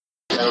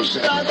This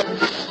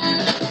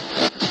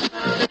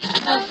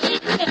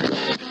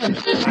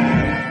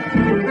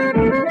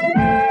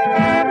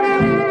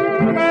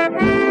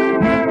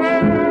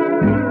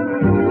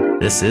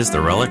is the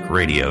Relic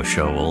Radio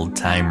Show,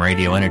 old-time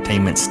radio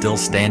entertainment still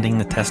standing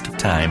the test of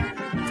time,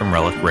 from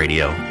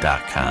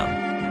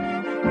relicradio.com.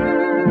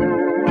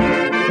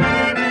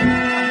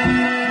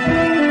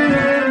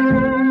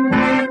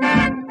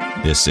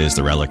 This is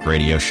the Relic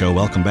Radio Show.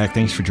 Welcome back.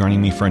 Thanks for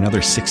joining me for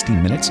another 60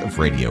 minutes of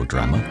radio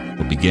drama.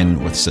 We'll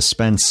begin with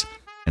Suspense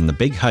and The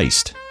Big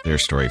Heist, their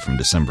story from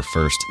December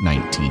 1st,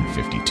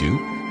 1952.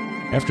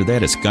 After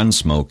that, it's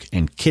Gunsmoke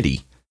and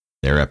Kitty,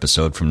 their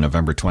episode from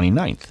November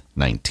 29th,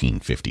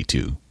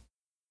 1952.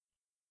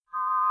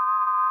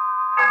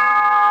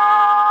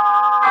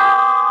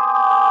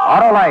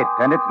 Autolite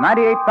and its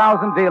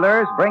 98,000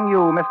 dealers bring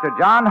you Mr.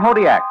 John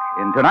Hodiak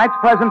in tonight's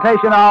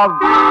presentation of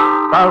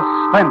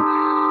Suspense.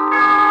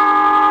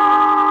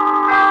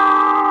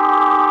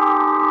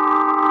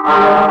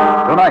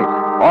 Tonight,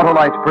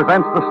 Autolite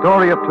presents the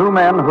story of two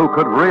men who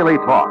could really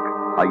talk,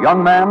 a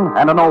young man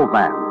and an old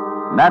man.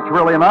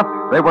 Naturally enough,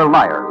 they were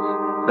liars.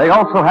 They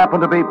also happen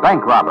to be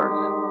bank robbers.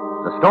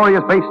 The story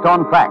is based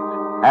on fact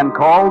and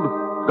called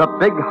The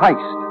Big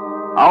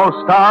Heist. Our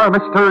star,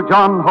 Mr.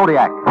 John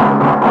Hodiak.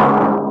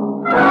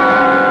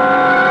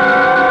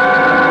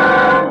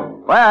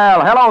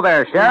 Well, hello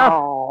there, Sheriff.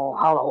 Oh,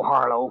 hello,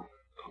 Harlow.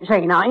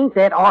 Say, now, ain't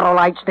that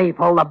Autolite Stay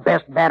Full the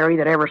best battery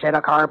that ever set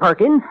a car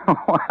perking?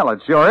 Well,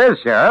 it sure is,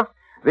 Sheriff.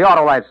 The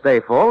Autolite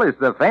Stay Full is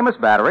the famous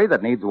battery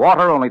that needs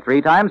water only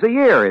 3 times a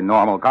year in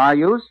normal car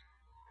use.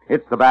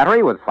 It's the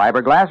battery with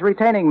fiberglass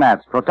retaining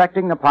mats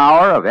protecting the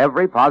power of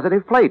every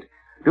positive plate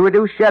to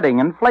reduce shedding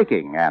and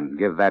flaking and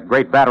give that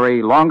great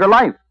battery longer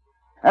life,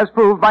 as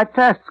proved by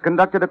tests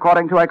conducted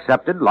according to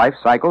accepted life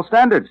cycle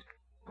standards.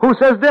 Who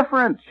says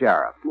different,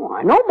 Sheriff?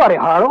 Why, nobody,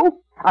 Harlow.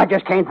 I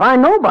just can't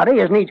find nobody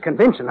as needs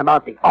convincing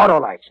about the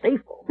Autolite Stay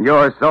Full.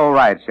 You're so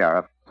right,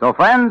 Sheriff. So,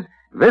 friends,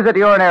 visit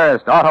your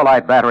nearest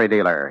Autolite battery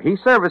dealer. He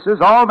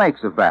services all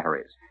makes of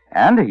batteries,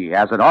 and he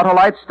has an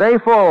Autolite Stay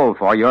Full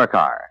for your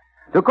car.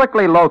 To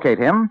quickly locate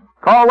him,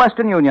 call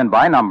Western Union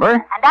by number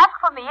and ask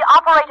for me,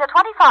 Operator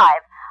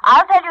 25.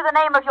 I'll tell you the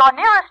name of your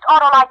nearest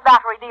Autolite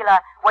battery dealer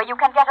where you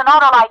can get an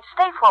Autolite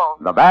Stay Full.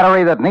 The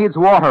battery that needs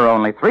water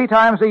only 3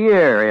 times a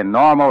year in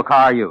normal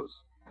car use.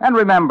 And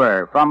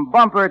remember, from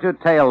bumper to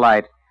tail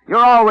light, you're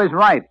always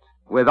right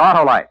with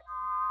Autolite.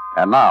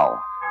 And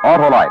now,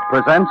 Autolite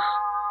presents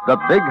The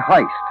Big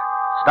Heist,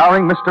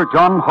 starring Mr.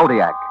 John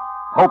Hodiak,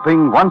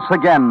 hoping once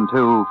again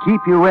to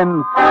keep you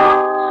in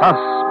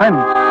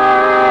suspense.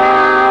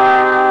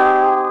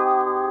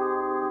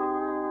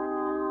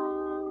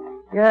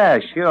 Yeah,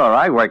 sure.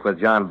 I worked with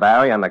John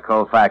Barry on the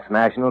Colfax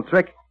National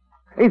trick.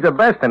 He's the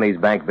best in these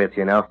bank bits,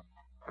 you know.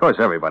 Of course,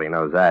 everybody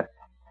knows that.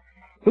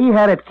 He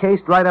had it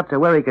cased right up to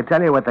where he could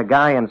tell you what the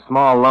guy in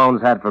small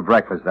loans had for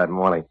breakfast that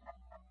morning.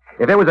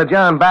 If it was a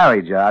John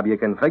Barry job, you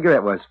can figure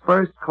it was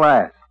first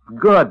class.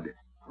 Good.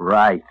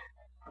 Right.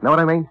 Know what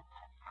I mean?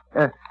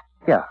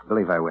 Yeah,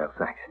 believe I will.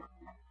 Thanks.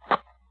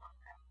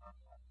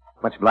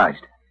 Much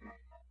obliged.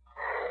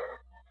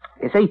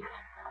 You see,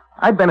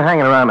 I'd been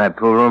hanging around that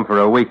pool room for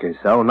a week or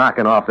so,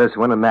 knocking off this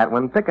one and that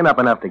one, picking up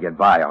enough to get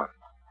by on.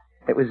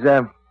 It was,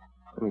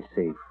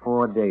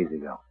 4 days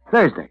ago.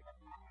 Thursday.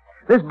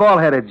 This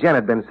bald-headed gent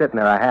had been sitting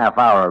there a half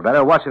hour or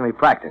better watching me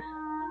practice.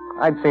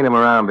 I'd seen him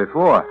around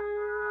before.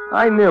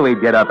 I knew he'd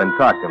get up and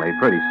talk to me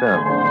pretty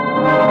soon.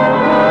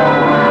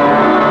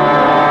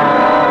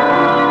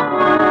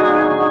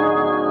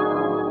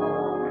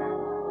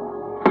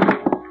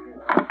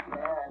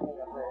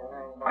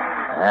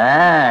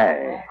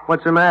 Hey.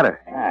 What's the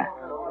matter?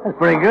 That's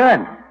pretty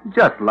good.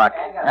 Just luck.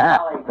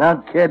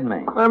 Don't kid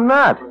me. I'm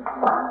not.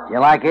 You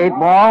like 8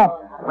 ball?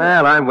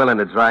 Well, I'm willing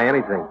to try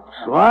anything.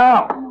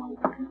 Swell.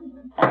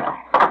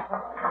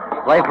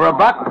 Play for a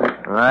buck?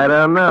 I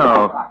don't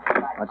know.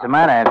 What's the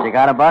matter? Have you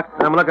got a buck?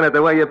 I'm looking at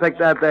the way you picked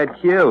out that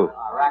cue.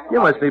 You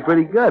must be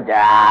pretty good.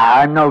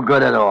 I'm no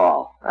good at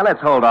all. Now,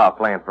 let's hold off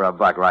playing for a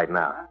buck right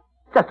now.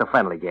 Just a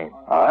friendly game.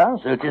 Well,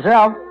 suit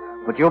yourself.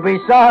 But you'll be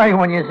sorry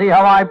when you see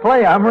how I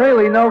play. I'm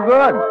really no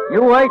good.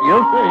 You wait,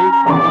 you'll see.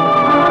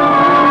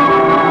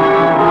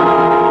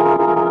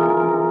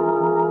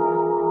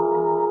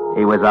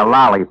 He was a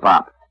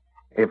lollipop.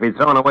 If he'd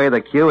thrown away the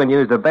cue and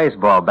used a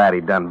baseball bat,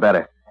 he'd done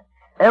better.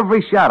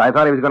 Every shot, I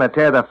thought he was going to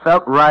tear the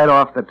felt right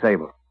off the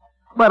table.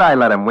 But I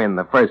let him win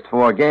the first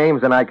 4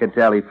 games, and I could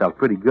tell he felt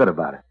pretty good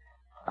about it.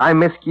 I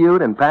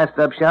miscued and passed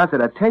up shots that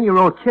a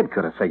 10-year-old kid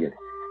could have figured.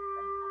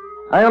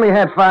 I only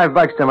had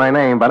 $5 to my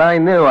name, but I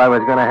knew I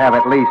was going to have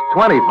at least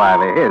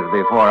 25 of his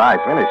before I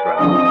finished with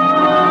him.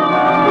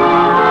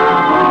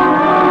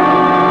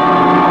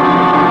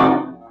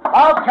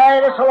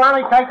 Okay, this will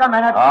only take a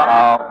minute.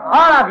 Uh-oh.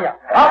 All of you,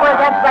 over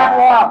against that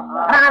wall.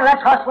 Come on,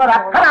 let's hustle it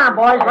up. Come on,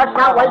 boys, let's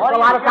not waste a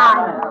lot of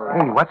time.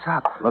 Hey, what's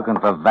up? Looking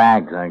for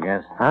vags, I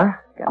guess. Huh?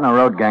 Getting a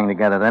road gang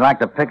together. They like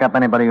to pick up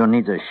anybody who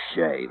needs a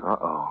shave.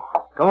 Uh-oh.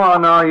 Come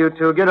on now, you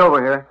two. Get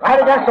over here. Right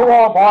against the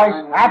wall, boys.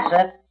 That's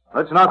it.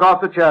 Let's knock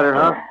off the chatter,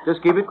 huh?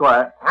 Just keep it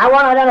quiet. I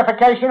want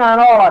identification on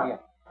all of you.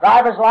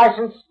 driver's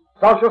license,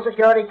 social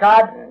security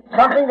card,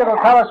 something that'll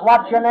tell us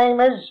what your name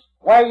is,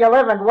 where you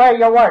live, and where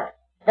you work.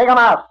 Take 'em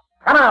out.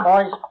 Come on,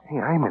 boys. Hey,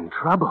 I'm in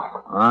trouble.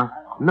 Huh?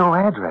 No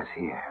address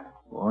here.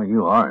 Boy,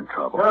 you are in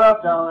trouble. Shut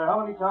up down there. How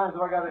many times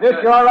have I got to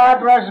This your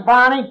address,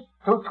 Barney?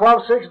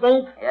 212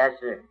 16th? Yes,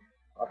 sir.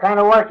 What kind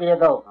of work do you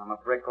do? I'm a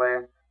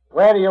bricklayer.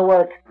 Where do you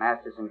work?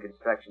 Masterson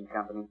Construction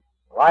Company.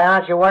 Why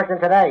aren't you working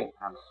today?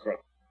 I'm sick.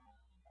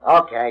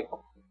 Okay.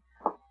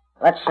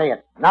 Let's see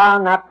it. No,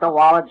 not the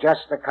wallet,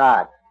 just the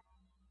card.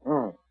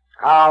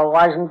 Carl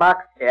Weisenbach?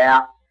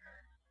 Yeah.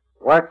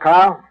 Work,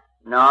 Carl?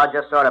 No,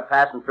 just sort of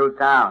passing through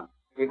town.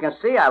 You can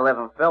see I live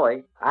in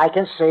Philly. I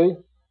can see.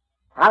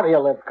 How do you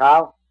live,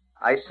 Carl?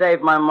 I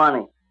saved my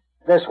money.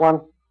 This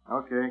one.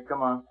 Okay,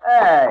 come on.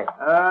 Hey.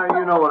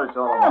 You know what it's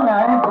all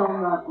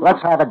about.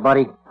 Let's have it,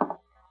 buddy.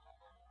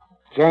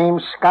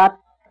 James Scott?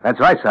 That's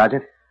right,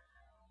 Sergeant.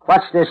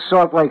 What's this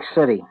Salt Lake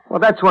City? Well,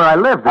 that's where I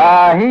live.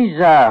 He's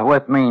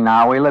with me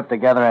now. We live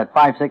together at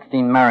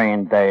 516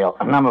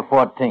 Mariondale, number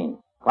 14.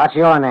 What's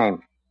your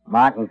name?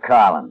 Martin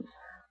Collins.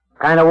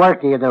 What kind of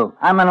work do you do?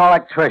 I'm an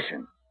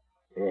electrician.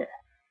 Yeah.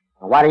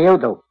 What do you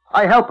do?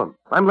 I help him.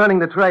 I'm learning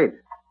the trade.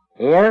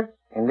 Here?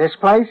 In this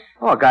place?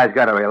 Oh, guys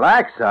got to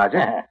relax,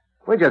 Sergeant.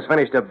 We just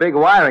finished a big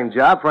wiring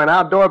job for an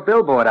outdoor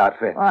billboard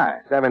outfit. Why?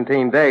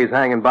 17 days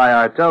hanging by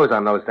our toes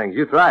on those things.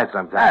 You try it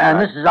sometime. And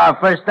this is our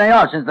first day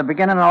off since the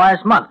beginning of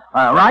last month.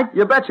 Right?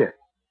 You betcha.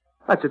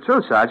 That's the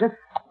truth, Sergeant.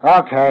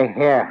 Okay,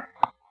 here.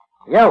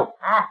 You.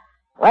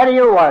 Where do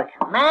you work?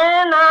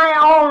 Man, I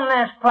own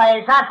this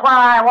place. That's where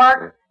I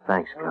work.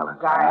 Thanks, Collins.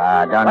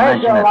 Don't Where's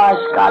mention your it,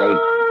 license? Scotty.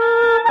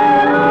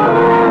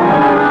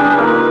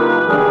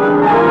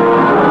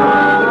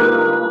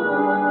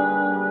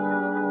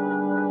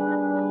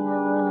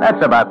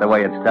 That's about the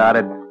way it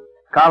started.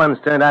 Collins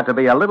turned out to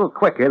be a little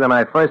quicker than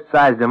I first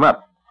sized him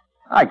up.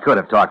 I could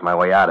have talked my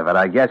way out of it,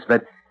 I guess,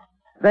 but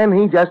then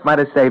he just might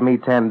have saved me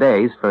 10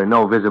 days for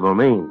no visible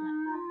means.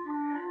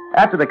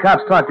 After the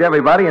cops talked to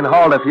everybody and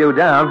hauled a few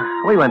down,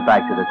 we went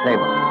back to the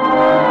table.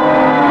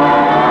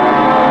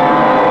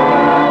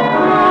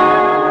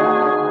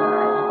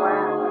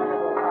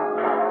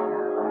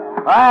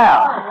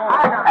 Well,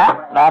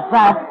 that's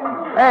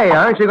that. Hey,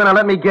 aren't you going to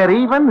let me get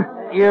even?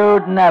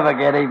 You'd never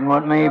get even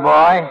with me,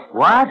 boy.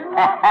 What?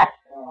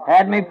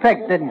 Had me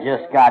picked, didn't you,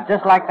 Scott?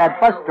 Just like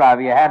that bus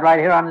driver you had right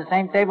here on the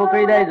same table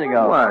 3 days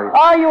ago. Why?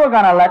 Oh, you were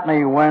going to let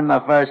me win the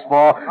first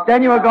four.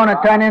 Then you were going to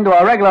turn into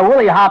a regular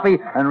Willie Hoppy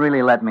and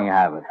really let me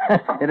have it.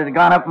 It had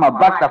gone up from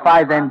 $1 to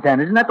 5, then 10.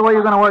 Isn't that the way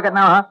you're going to work it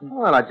now, huh?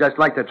 Well, I'd just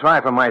like to try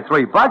for my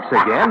 $3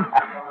 again.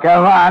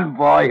 Come on,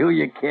 boy. Who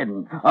you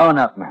kidding? Own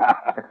up now.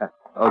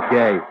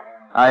 Okay.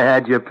 I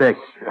had you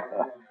picked.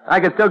 I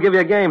could still give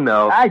you a game,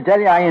 though. I tell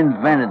you, I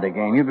invented the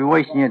game. You'd be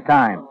wasting your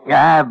time. You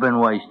have been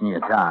wasting your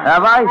time.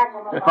 Have I?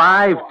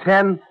 5,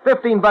 10,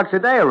 $15 a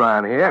day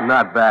around here.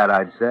 Not bad,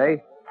 I'd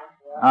say.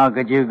 How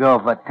could you go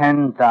for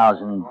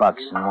 $10,000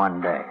 in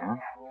one day, huh?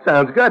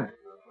 Sounds good.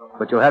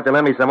 But you'll have to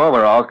lend me some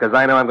overalls, because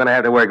I know I'm going to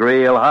have to work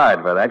real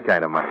hard for that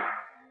kind of money.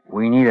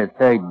 We need a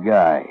third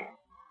guy.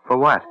 For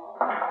what?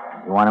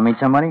 You want to meet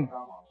somebody?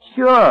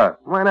 Sure.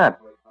 Why not?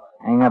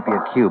 Hang up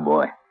your cue,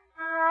 boy.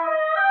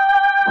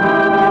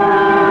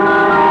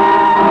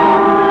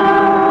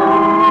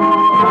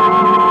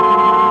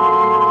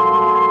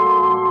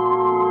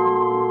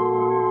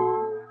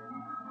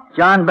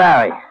 John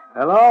Barry.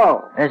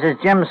 Hello. This is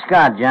Jim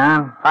Scott,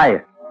 John.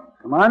 Hiya.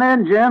 Come on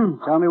in,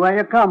 Jim. Tell me where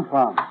you come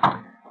from.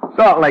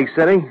 Salt Lake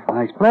City.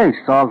 Nice place,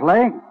 Salt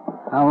Lake.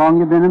 How long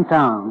you been in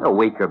town? A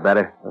week or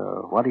better.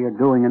 What are you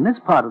doing in this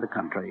part of the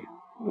country?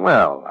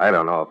 Well, I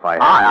don't know if I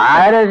have... All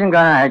right, it isn't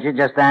going to hurt you.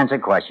 Just answer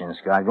questions,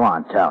 Scott. Go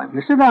on, tell him.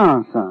 You sit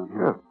down,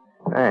 son.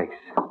 Thanks.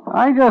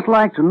 I just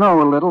like to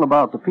know a little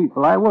about the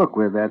people I work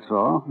with, that's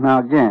all. Now,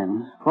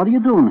 again, what are you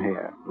doing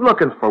here?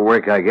 Looking for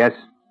work, I guess.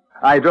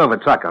 I drove a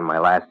truck on my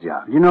last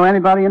job. Do you know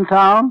anybody in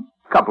town?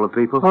 Couple of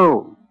people.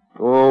 Who?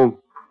 Oh,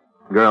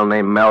 girl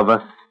named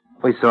Melva.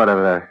 We sort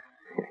of,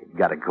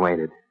 got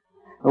acquainted.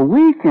 A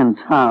week in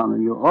town,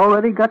 and you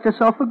already got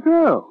yourself a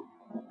girl.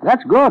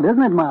 That's good,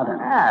 isn't it, Martin?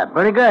 Ah,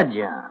 pretty good,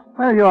 John.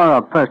 Well, you're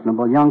a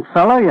personable young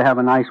fellow. You have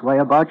a nice way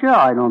about you.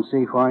 I don't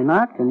see why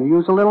not. Can you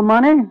use a little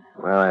money?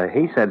 Well,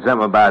 he said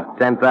something about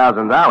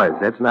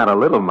 $10,000. That's not a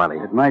little money.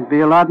 It might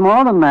be a lot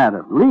more than that.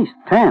 At least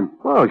 10.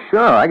 Oh,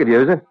 sure, I could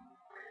use it.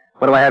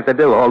 What do I have to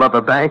do, hold up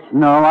a bank?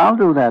 No, I'll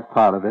do that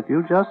part of it.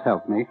 You just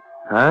help me.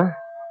 Huh?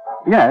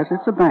 Yes,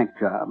 it's a bank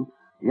job.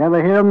 You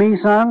ever hear of me,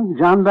 son?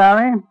 John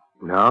Barry?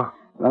 No.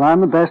 Well,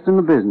 I'm the best in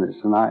the business,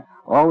 and I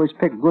always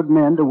pick good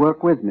men to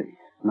work with me.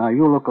 Now,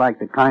 you look like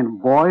the kind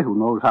of boy who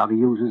knows how to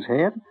use his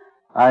head.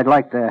 I'd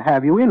like to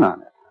have you in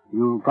on it.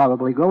 You'll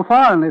probably go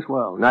far in this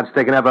world. Not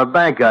sticking up a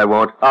bank, I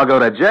won't. I'll go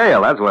to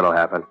jail. That's what'll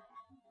happen.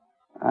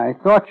 I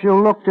thought you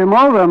looked him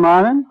over,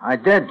 Martin. I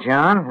did,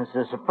 John. It's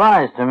a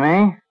surprise to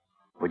me.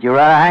 Would you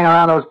rather hang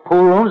around those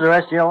pool rooms the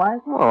rest of your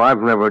life? Oh,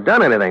 I've never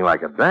done anything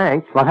like a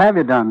bank. What have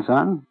you done,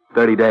 son?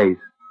 30 days.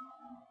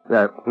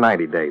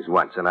 90 days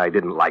once, and I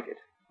didn't like it.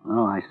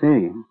 Oh, I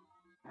see.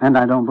 And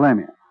I don't blame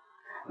you.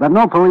 But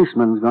no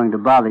policeman's going to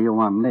bother you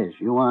on this.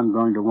 You aren't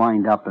going to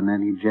wind up in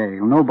any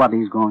jail.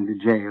 Nobody's going to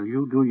jail.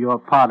 You do your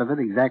part of it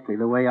exactly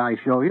the way I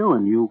show you,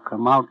 and you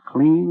come out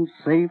clean,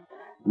 safe,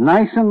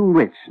 nice and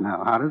rich.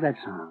 Now, how does that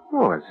sound?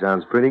 Oh, it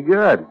sounds pretty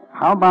good.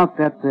 How about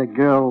that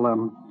girl,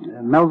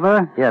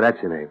 Melva? Yeah,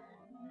 that's your name.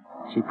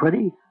 She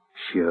pretty?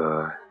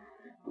 Sure.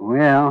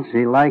 Well,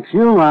 she likes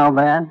you, I'll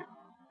bet.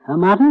 Huh,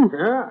 Martin?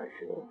 Yeah,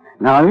 sure.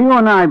 Now, you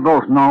and I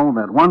both know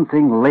that one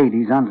thing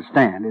ladies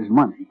understand is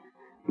money.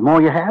 The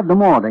more you have, the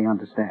more they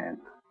understand.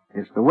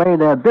 It's the way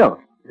they're built.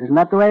 Isn't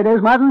that the way it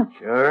is, Martin?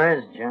 Sure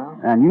is, John.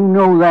 And you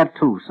know that,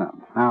 too,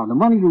 son. Now, the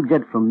money you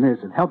get from this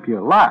would help you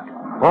a lot.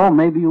 Or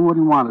maybe you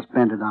wouldn't want to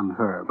spend it on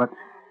her. But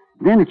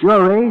then at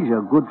your age,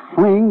 a good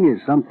fling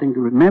is something to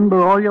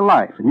remember all your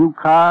life. A new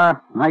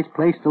car, nice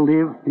place to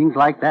live, things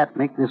like that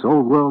make this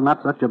old world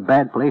not such a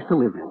bad place to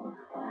live in.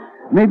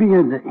 Maybe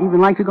you'd even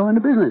like to go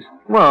into business.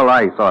 Well,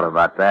 I thought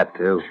about that,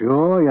 too.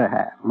 Sure you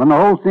have. When the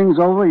whole thing's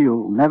over,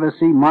 you'll never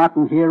see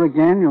Martin here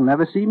again. You'll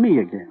never see me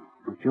again.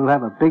 But you'll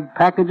have a big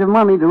package of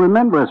money to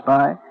remember us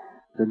by,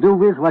 to do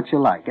with what you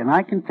like. And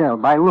I can tell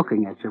by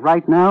looking at you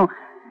right now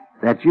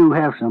that you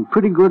have some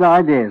pretty good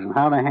ideas on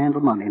how to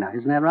handle money now.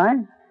 Isn't that right?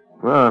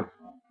 Well,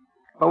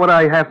 what would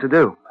I have to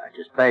do?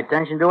 Just pay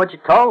attention to what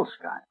you're told,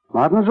 Scott.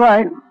 Martin's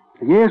right.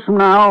 Years from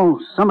now,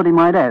 somebody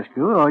might ask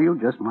you, or you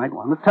just might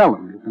want to tell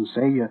them. You can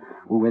say you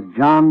were with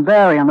John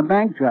Barry on the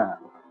bank job.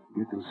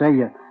 You can say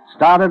you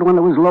started when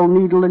it was low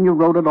needle and you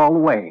rode it all the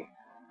way.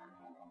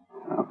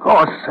 Of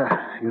course,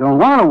 if you don't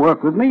want to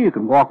work with me, you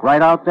can walk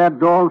right out that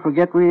door and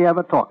forget we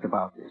ever talked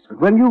about this. But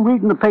when you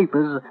read in the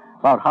papers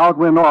about how it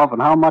went off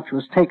and how much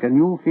was taken,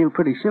 you'll feel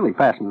pretty silly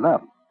passing it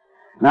up.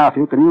 Now, if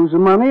you can use the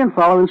money and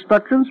follow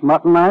instructions,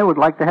 Martin and I would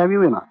like to have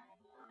you in on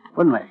it.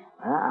 Wouldn't they?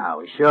 Ah,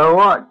 we sure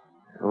would.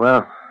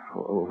 Well,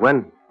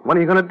 when are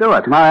you going to do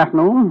it? Tomorrow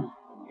afternoon.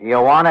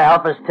 You want to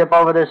help us tip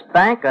over this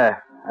bank, or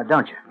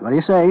don't you? What do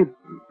you say?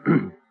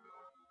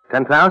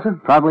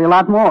 10,000? Probably a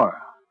lot more.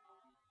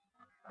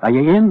 Are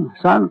you in,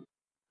 son?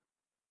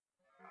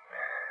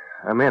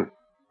 I'm in.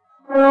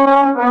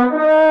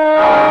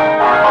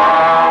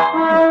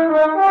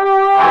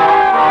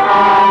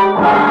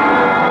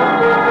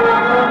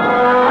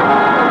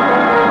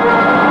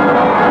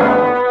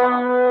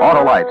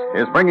 Autolite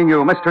is bringing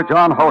you Mr.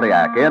 John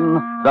Hodiak in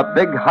The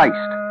Big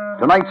Heist.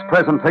 Tonight's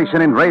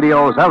presentation in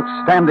radio's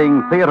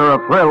outstanding theater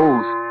of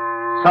thrills,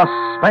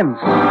 Suspense.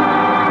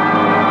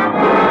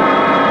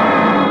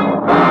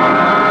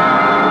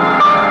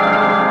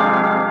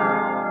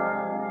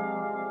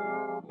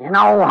 You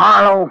know,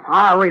 Harlow,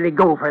 I really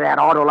go for that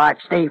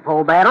Autolite Stay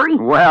Full battery.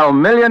 Well,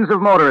 millions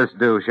of motorists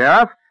do,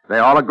 Sheriff. They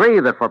all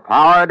agree that for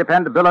power,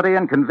 dependability,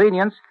 and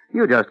convenience,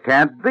 you just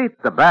can't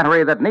beat the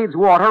battery that needs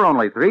water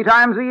only 3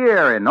 times a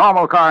year in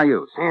normal car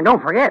use. And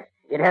don't forget,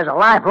 it has a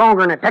life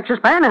longer than a Texas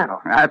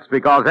Panhandle. That's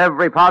because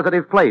every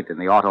positive plate in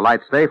the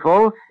Autolite Stay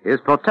Full is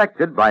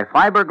protected by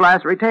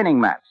fiberglass retaining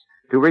mats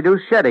to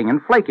reduce shedding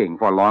and flaking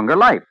for longer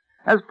life,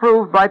 as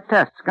proved by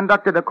tests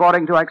conducted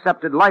according to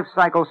accepted life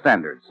cycle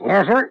standards.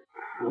 Yes, sir.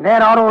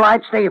 That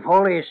Autolite Stay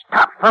Full is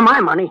top for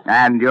my money.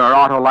 And your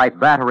Autolite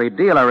battery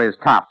dealer is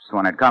tops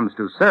when it comes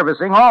to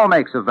servicing all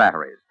makes of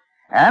batteries.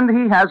 And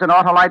he has an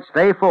Autolite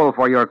Stay Full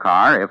for your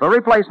car if a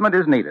replacement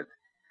is needed.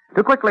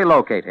 To quickly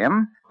locate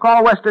him,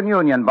 call Western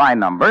Union by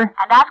number. And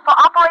ask for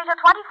operator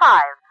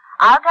 25.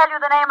 I'll tell you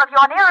the name of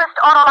your nearest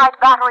Autolite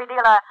battery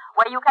dealer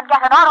where you can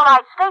get an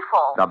Autolite Stay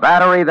Full. The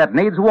battery that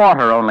needs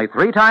water only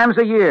 3 times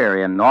a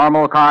year in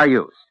normal car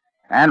use.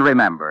 And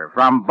remember,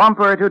 from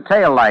bumper to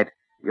tail light,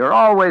 you're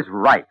always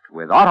right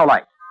with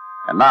Autolite.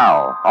 And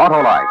now,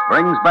 Autolite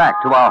brings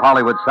back to our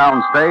Hollywood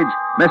soundstage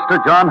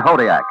Mr. John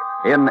Hodiak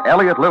in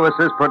Elliot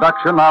Lewis's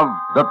production of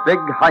The Big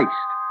Heist,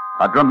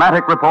 a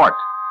dramatic report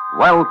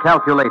well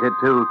calculated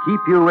to keep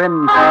you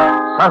in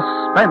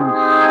suspense.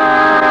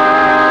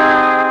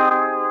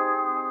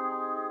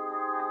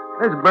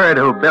 This bird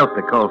who built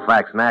the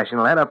Colfax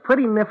National had a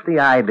pretty nifty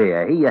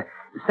idea. He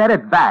set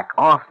it back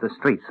off the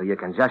street so you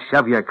can just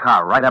shove your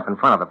car right up in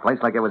front of the place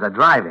like it was a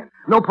drive-in.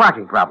 No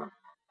parking problem.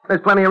 There's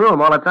plenty of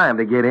room all the time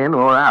to get in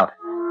or out.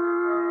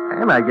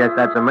 And I guess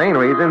that's the main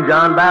reason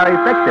John Barry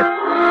fixed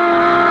it.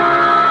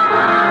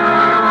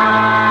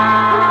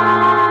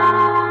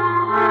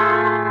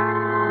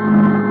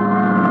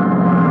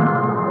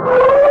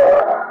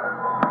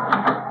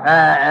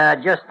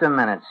 Just a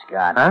minute,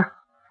 Scott. Huh?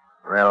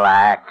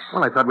 Relax.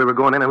 Well, I thought we were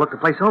going in and look the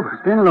place over.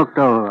 It's been looked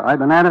over. I've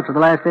been at it for the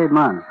last 8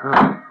 months.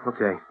 Oh,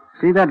 okay.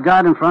 See that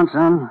guard in front,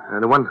 son?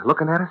 The one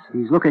looking at us?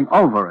 He's looking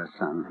over us,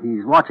 son.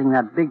 He's watching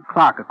that big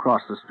clock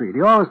across the street.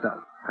 He always does.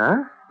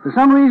 Huh? For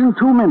some reason,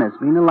 2 minutes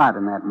mean a lot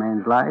in that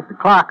man's life. The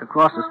clock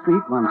across the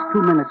street runs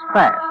 2 minutes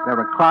fast. There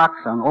are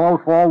clocks on all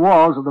 4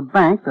 walls of the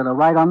bank that are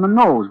right on the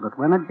nose, but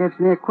when it gets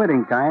near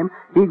quitting time,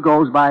 he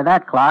goes by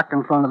that clock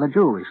in front of the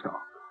jewelry store.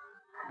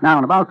 Now,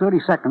 in about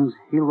 30 seconds,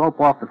 he'll rope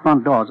off the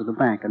front doors of the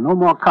bank, and no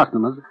more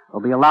customers will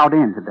be allowed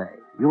in today.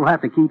 You'll have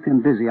to keep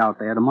him busy out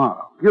there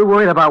tomorrow. You're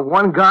worried about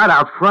one guard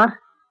out front?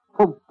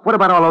 Well, what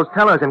about all those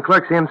tellers and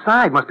clerks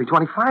inside? Must be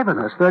 25 of them.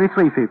 There's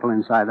 33 people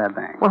inside that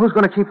bank. Well, who's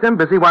going to keep them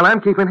busy while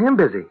I'm keeping him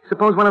busy?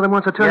 Suppose one of them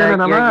wants to turn in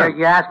an alarm.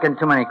 You're asking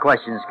too many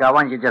questions, Scott.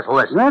 Why don't you just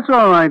listen? That's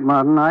all right,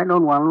 Martin. I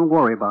don't want to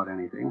worry about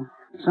anything.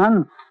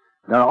 Son,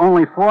 there are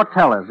only 4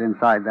 tellers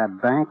inside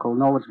that bank who'll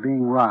know it's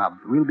being robbed.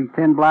 We'll be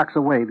 10 blocks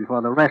away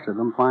before the rest of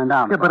them find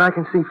out. Yeah, but I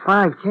can see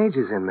 5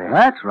 cages in there.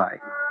 That's right.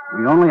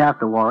 We only have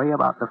to worry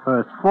about the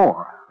first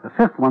 4. The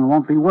 5th one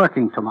won't be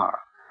working tomorrow.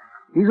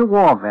 He's a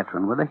war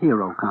veteran with a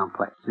hero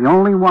complex. The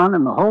only one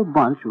in the whole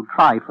bunch who'll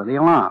try for the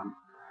alarm.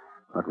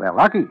 But we're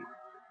lucky.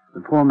 The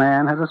poor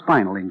man has a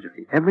spinal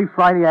injury. Every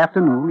Friday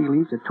afternoon, he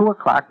leaves at 2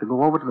 o'clock to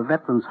go over to the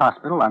Veterans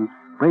Hospital on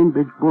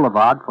Brainbridge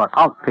Boulevard for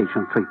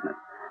outpatient treatment.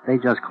 They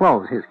just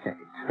closed his cage.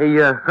 He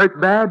hurt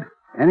bad?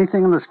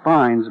 Anything in the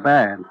spine's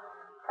bad.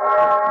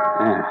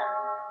 Yeah.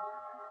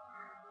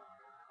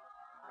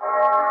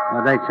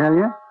 What'd they tell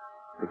you?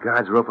 The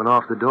guards are open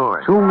off the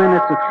doors. 2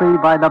 minutes to 3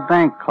 by the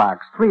bank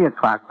clocks. 3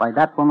 o'clock by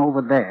that one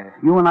over there.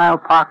 You and I'll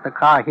park the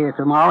car here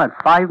tomorrow at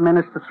 5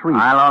 minutes to 3.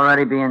 I'll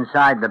already be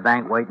inside the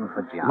bank waiting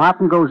for John.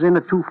 Martin goes in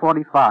at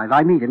 2:45.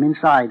 I meet him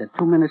inside at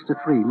 2 minutes to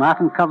 3.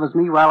 Martin covers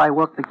me while I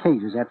work the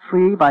cages. At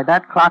 3, by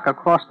that clock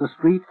across the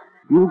street,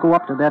 you'll go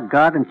up to that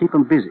guard and keep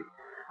him busy.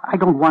 I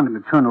don't want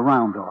him to turn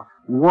around or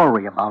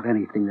worry about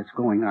anything that's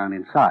going on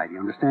inside. You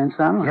understand,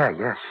 son?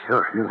 Yeah,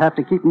 sure. You'll have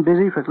to keep him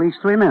busy for at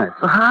least 3 minutes.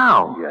 Well,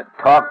 how? You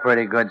talk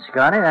pretty good,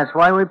 Scotty. That's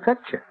why we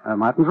picked you.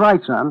 Martin's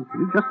right, son.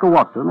 You just go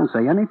up to him and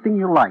say anything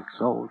you like,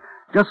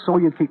 just so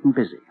you keep him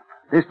busy.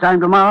 This time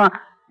tomorrow,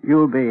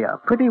 you'll be a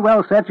pretty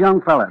well-set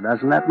young fella.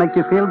 Doesn't that make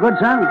you feel good,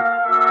 son?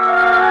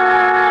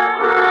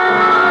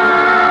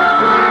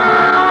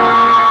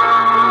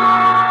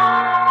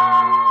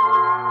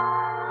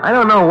 I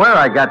don't know where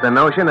I got the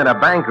notion that a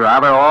bank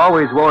robber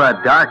always wore a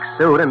dark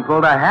suit and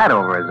pulled a hat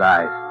over his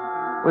eyes.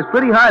 It was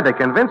pretty hard to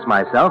convince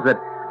myself that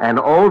an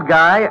old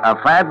guy, a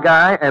fat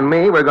guy, and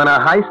me were going to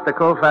heist the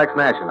Colfax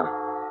National.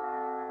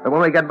 But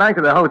when we got back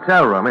to the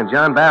hotel room and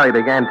John Barry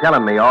began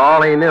telling me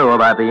all he knew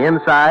about the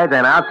insides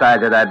and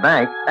outsides of that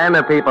bank, and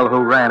the people who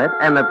ran it,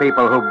 and the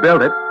people who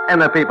built it,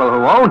 and the people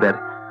who owned it,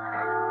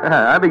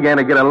 I began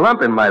to get a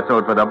lump in my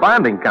throat for the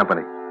bonding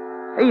company.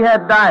 He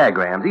had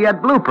diagrams. He had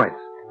blueprints.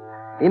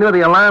 He knew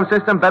the alarm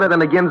system better than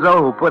the Ginzo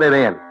who put it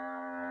in.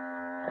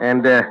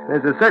 And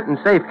there's a certain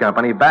safe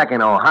company back in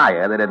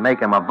Ohio that'd make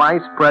him a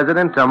vice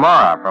president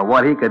tomorrow for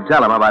what he could tell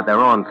them about their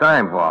own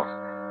time vaults.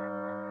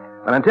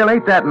 But until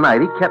 8 that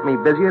night, he kept me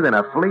busier than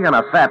a flea on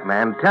a fat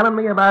man, telling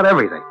me about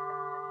everything.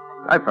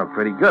 I felt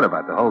pretty good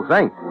about the whole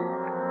thing.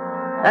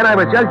 And I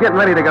was just getting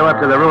ready to go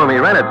up to the room he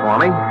rented for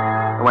me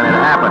when it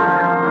happened.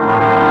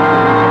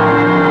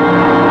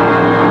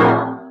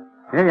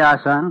 Here you are,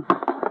 son.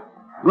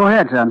 Go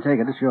ahead, son. Take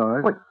it. It's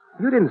yours. What?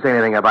 You didn't say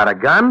anything about a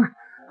gun.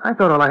 I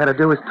thought all I had to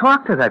do was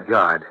talk to that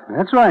guard.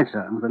 That's right,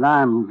 son. But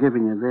I'm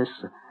giving you this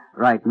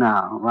right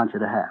now. I want you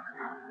to have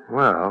it.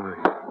 Well,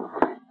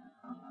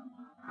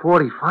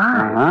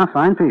 45.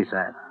 Fine piece,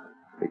 that.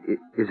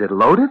 Is it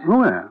loaded?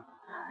 Oh,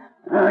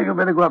 yeah. You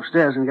better go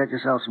upstairs and get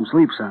yourself some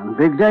sleep, son.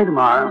 Big day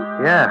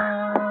tomorrow. Yeah,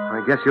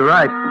 I guess you're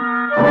right.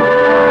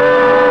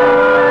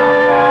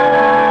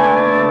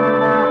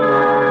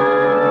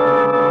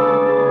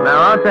 Now,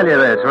 I'll tell you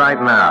this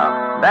right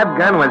now. That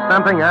gun was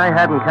something I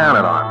hadn't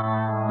counted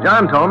on.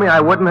 John told me I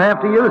wouldn't have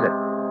to use it.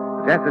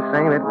 Just the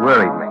same, it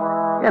worried me.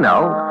 You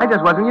know, I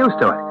just wasn't used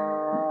to it.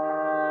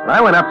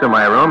 I went up to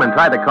my room and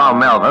tried to call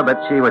Melva,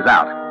 but she was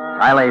out.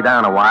 I lay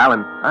down a while,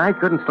 and I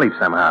couldn't sleep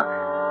somehow.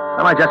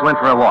 So I just went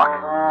for a walk,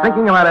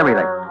 thinking about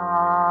everything.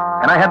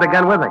 And I had the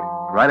gun with me,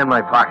 right in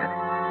my pocket.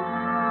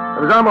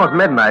 It was almost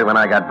midnight when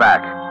I got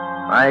back.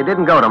 I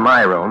didn't go to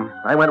my room.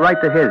 I went right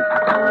to his.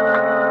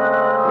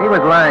 He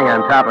was lying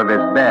on top of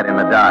his bed in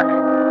the dark,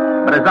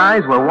 but his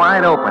eyes were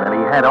wide open and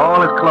he had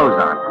all his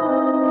clothes on.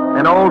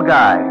 An old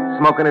guy,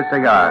 smoking a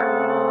cigar,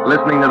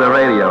 listening to the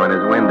radio in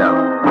his window.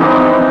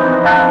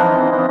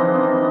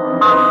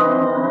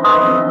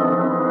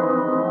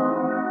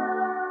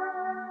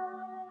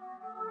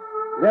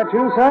 Is that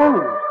you,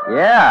 son?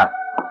 Yeah.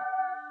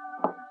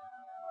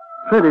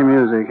 Pretty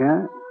music,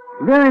 huh?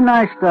 Very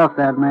nice stuff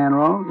that man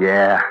wrote.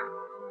 Yeah.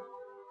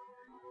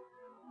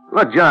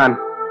 Look, John,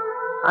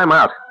 I'm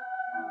out.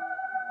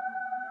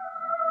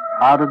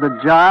 Out of the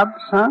job,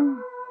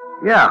 son?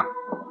 Yeah.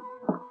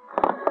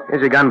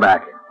 Here's your gun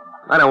back.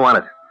 I don't want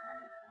it.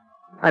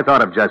 I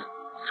thought of just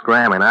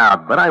scramming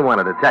out, but I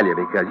wanted to tell you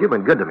because you've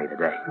been good to me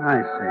today.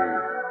 I see.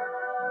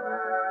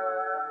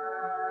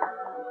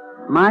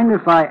 Mind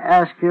if I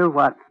ask you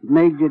what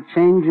made you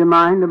change your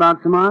mind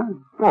about tomorrow?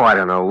 Oh, I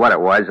don't know what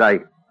it was. I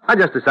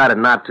just decided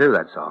not to,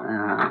 that's all.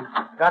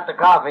 Got the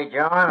coffee,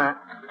 John.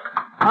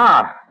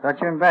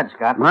 Thought you're in bed,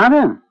 Scott.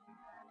 Martin,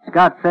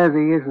 Scott says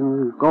he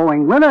isn't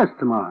going with us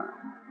tomorrow.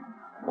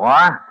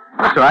 What?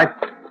 That's right.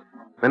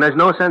 And there's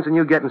no sense in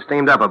you getting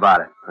steamed up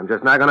about it. I'm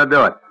just not going to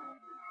do it.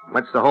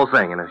 What's the whole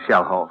thing in a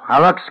shell hole? Now,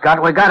 look,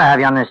 Scott, we got to have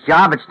you on this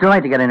job. It's too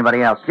late to get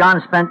anybody else.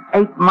 John spent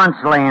 8 months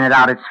laying it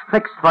out. It's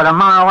fixed for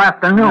tomorrow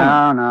afternoon.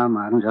 No,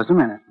 Martin, just a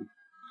minute.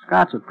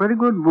 Scott's a pretty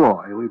good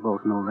boy. We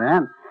both know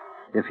that.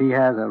 If he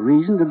has a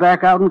reason to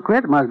back out and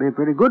quit, it must be a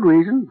pretty good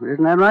reason.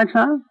 Isn't that right,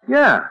 son?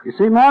 Yeah. You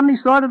see, Martin, he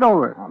started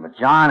over. Oh, but,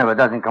 John, if it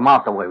doesn't come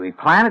off the way we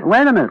planned it...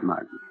 Wait a minute,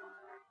 Martin.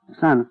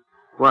 Son.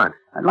 What?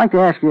 I'd like to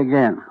ask you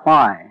again.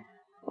 Why?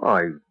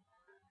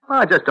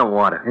 I just don't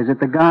want it. Is it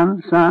the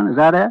gun, son? Is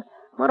that it?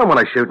 I don't want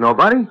to shoot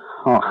nobody.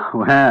 Oh,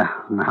 well,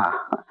 no.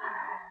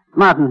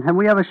 Martin, have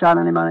we ever shot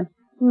anybody?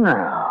 No.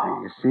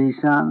 You see,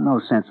 son, no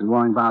sense in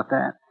worrying about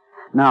that.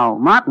 Now,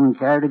 Martin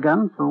carried a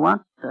gun for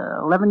what,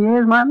 11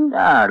 years, Martin?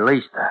 Yeah, at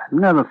least that.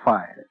 Never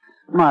fired it.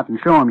 Martin,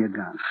 show him your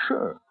gun.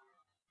 Sure.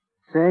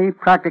 See,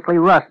 practically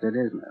rusted,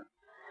 isn't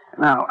it?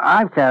 Now,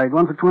 I've carried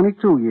one for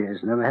 22 years,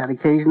 never had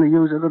occasion to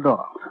use it at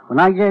all. When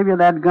I gave you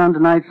that gun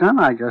tonight, son,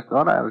 I just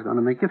thought I was going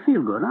to make you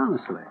feel good,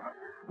 honestly.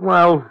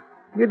 Well,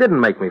 you didn't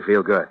make me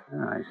feel good.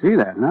 I see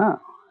that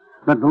now.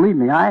 But believe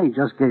me, I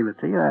just gave it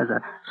to you as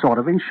a sort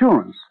of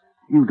insurance.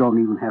 You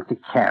don't even have to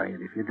carry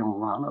it if you don't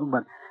want to,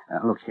 but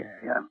look here.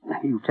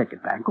 You take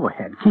it back. Go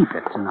ahead. Keep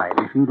it tonight.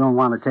 If you don't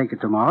want to take it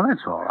tomorrow,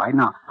 that's all right.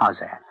 Now, how's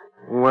that?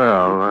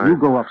 Well, You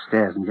go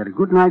upstairs and get a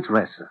good night's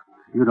rest, sir.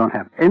 You don't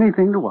have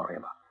anything to worry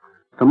about.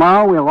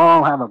 Tomorrow we'll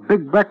all have a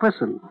big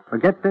breakfast and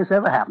forget this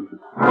ever happened.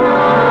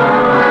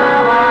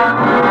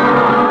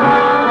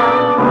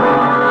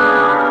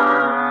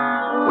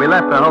 we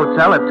left the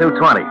hotel at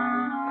 2:20,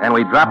 and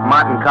we dropped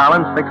Martin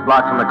Collins 6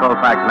 blocks from the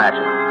Colfax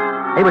National.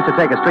 He was to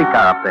take a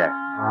streetcar up there.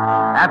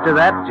 After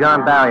that,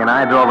 John Barry and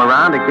I drove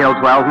around to kill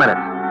 12 minutes.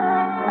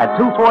 At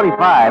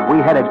 2:45, we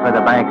headed for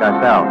the bank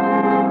ourselves,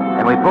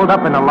 and we pulled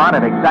up in the lot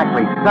at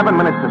exactly 7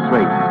 minutes to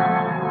 3.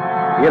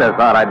 You'd have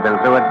thought I'd been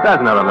through a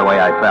dozen of them the way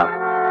I felt.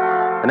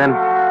 And then,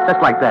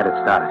 just like that, it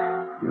started.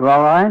 You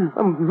all right?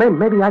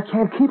 Maybe I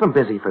can't keep him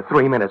busy for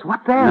 3 minutes. What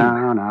then?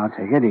 No,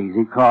 take it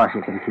easy. Of course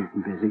you can keep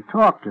him busy.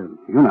 Talk to him.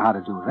 You know how to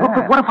do that.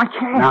 But what if I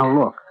can't? Now,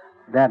 look.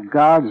 That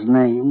guard's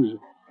name's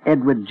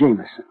Edward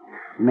Jameson.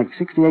 He makes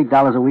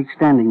 $68 a week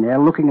standing there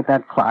looking at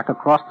that clock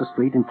across the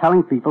street and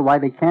telling people why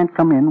they can't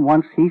come in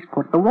once he's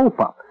put the rope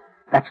up.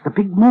 That's the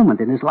big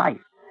moment in his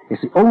life.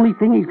 It's the only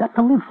thing he's got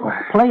to live for.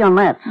 Play on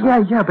that,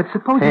 son. Yeah, but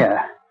suppose...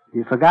 Here,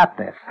 you forgot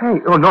this.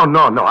 Hey, no.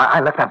 I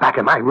left that back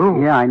in my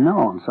room. Yeah, I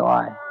know, and so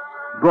I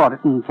brought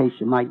it in case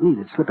you might need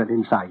it. Slip it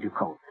inside your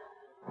coat.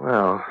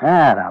 Well...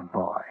 Atta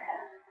boy.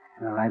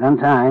 All right, on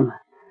time.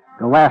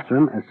 Go after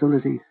him as soon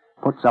as he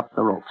puts up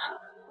the ropes.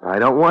 I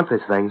don't want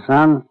this thing.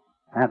 Son,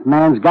 that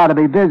man's got to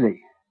be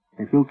busy.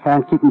 If you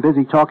can't keep him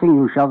busy talking,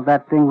 you shove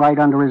that thing right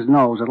under his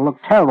nose. It'll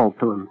look terrible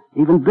to him,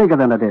 even bigger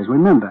than it is.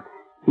 Remember,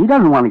 he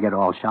doesn't want to get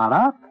all shot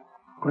up.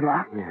 Good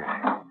luck.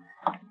 Yeah.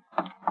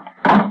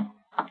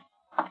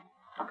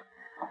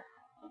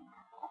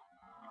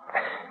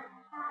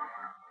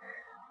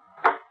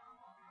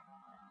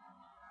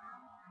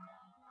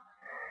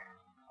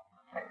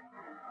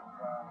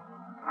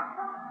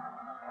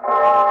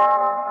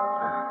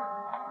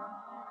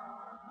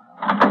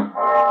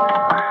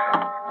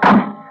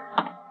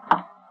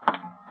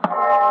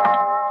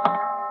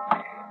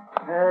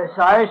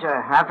 Sorry,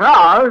 sir. After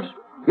hours.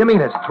 You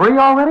mean it's 3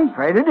 already?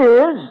 Afraid it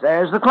is.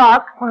 There's the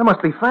clock. Well, it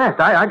must be fast.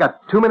 I got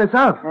 2 minutes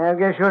out. I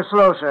guess you're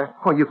slow, sir.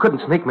 Oh, you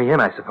couldn't sneak me in,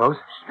 I suppose.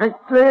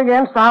 Strictly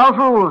against the house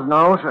rules,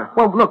 no, sir.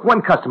 Well, look,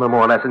 one customer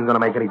more or less isn't going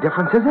to make any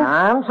difference, is it?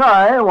 I'm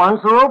sorry.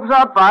 Once the rope's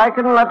up, I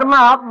can let them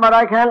out, but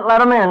I can't let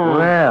them in.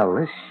 Well,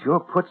 this sure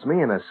puts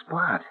me in a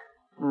spot.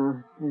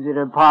 Is it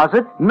a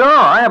deposit? No,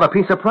 I have a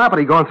piece of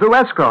property going through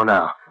escrow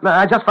now.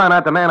 I just found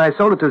out the man I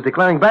sold it to is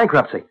declaring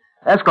bankruptcy.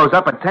 Escrow's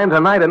up at 10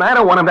 tonight, and I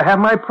don't want him to have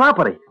my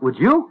property. Would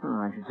you?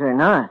 I should say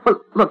not. Well,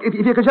 look, if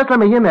you could just let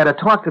me in there to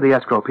talk to the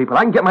escrow people,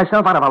 I can get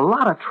myself out of a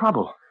lot of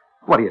trouble.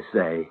 What do you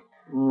say?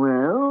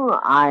 Well,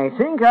 I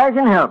think I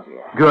can help you.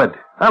 Good.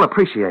 I'll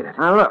appreciate it.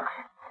 Now, look.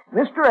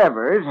 Mr.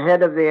 Evers,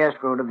 head of the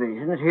escrow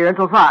division, is here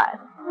until 5.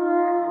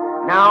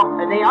 Now,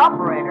 the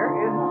operator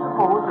isn't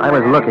supposed to... I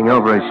was looking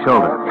over his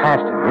shoulder,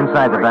 past him,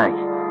 inside the bank.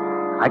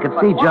 I could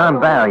see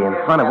John Barry in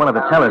front of one of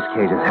the teller's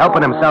cages,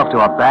 helping himself to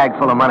a bag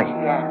full of money.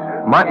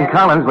 Martin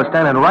Collins was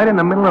standing right in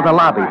the middle of the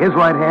lobby, his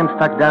right hand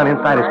stuck down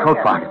inside his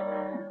coat pocket.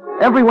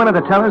 Every one of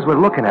the tellers was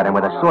looking at him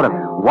with a sort of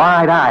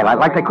wide eye,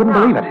 like they couldn't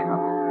believe it.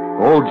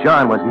 Old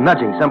John was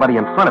nudging somebody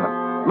in front of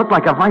him. Looked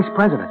like a vice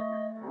president.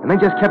 And they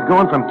just kept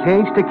going from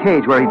cage to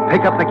cage where he'd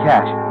pick up the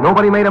cash.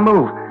 Nobody made a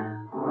move.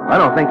 I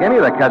don't think any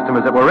of the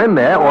customers that were in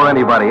there, or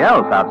anybody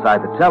else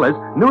outside the tellers,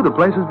 knew the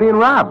place was being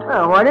robbed.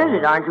 Well, what is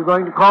it? Aren't you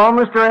going to call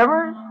Mr.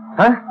 Evers?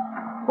 Huh?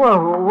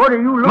 Well, what are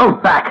you looking...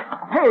 Move back!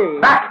 Hey!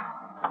 Back!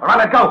 Or I'll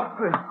let go!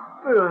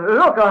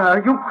 Look,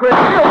 you crazy...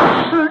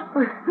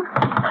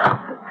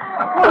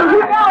 What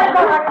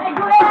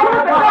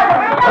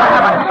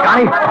happened,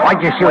 Scotty?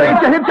 Why'd you shoot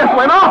him? It just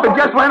went off. It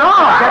just went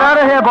off. Get out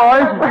of here,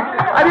 boys.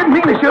 I didn't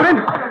mean to shoot him.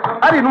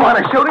 I didn't want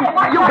to shoot him.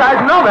 You guys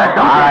know that,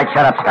 don't you? All right,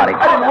 shut up, Scotty.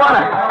 I didn't want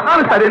to.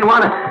 Honest, I didn't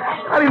want to.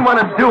 I didn't want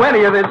to do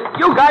any of this.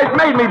 You guys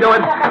made me do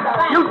it.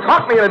 You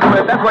taught me to do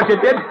it. That's what you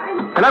did.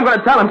 And I'm going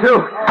to tell them, too.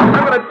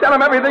 I'm going to tell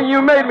them everything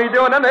you made me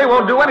do, and then they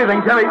won't do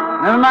anything to me.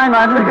 Never mind,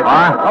 Martin.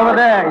 Over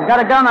there. He's got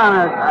a gun on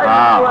us.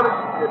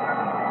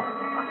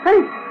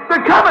 Hey,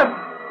 they're coming.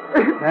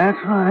 That's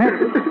right.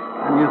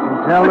 And you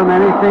can tell them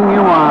anything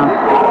you want.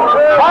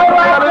 All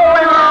right,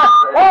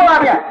 all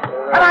of you.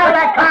 Come out of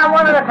that car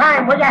one at a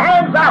time. With your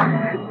hands up.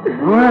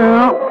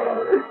 Well,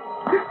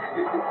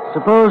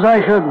 suppose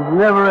I should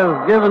never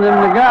have given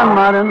him the gun,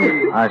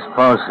 Martin. I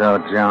suppose so,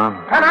 John.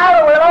 Come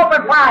out or we'll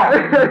open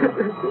fire.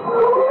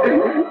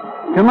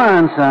 Come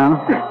on, son.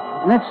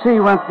 Let's see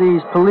what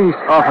these police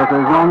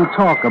officers want to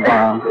talk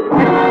about.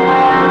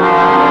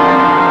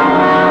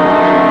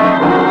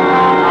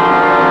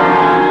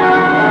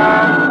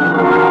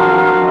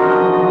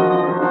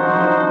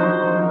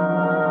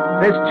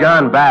 This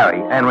John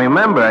Barry, and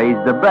remember, he's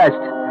the best.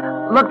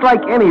 Looked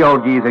like any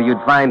old geezer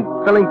you'd find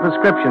filling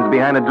prescriptions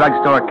behind a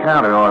drugstore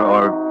counter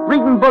or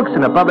reading books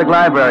in a public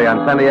library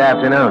on Sunday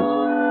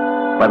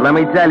afternoons. But let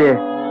me tell you,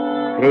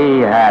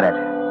 he had it.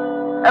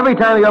 Every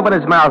time he opened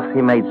his mouth,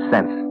 he made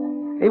sense.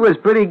 He was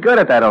pretty good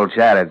at that old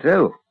chatter,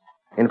 too.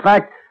 In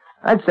fact,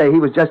 I'd say he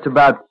was just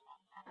about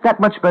that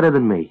much better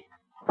than me.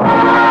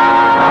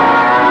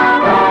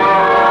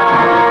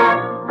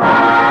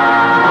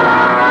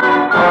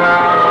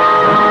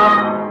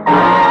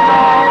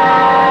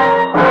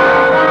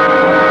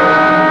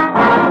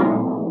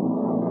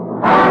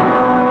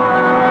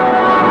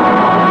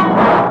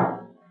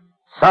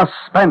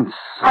 Suspense.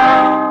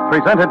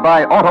 Presented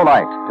by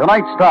Autolite.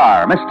 Tonight's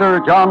star,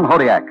 Mr. John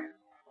Hodiak.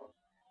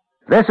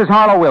 This is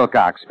Harlow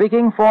Wilcox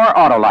speaking for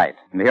Autolite.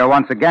 And here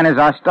once again is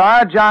our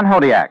star, John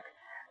Hodiak.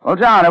 Well,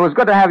 John, it was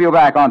good to have you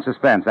back on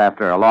Suspense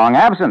after a long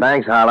absence.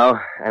 Thanks, Harlow,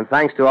 and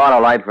thanks to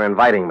Autolite for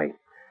inviting me.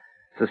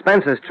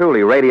 Suspense is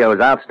truly radio's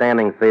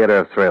outstanding theater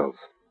of thrills,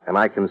 and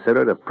I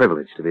consider it a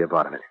privilege to be a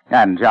part of it.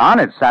 And, John,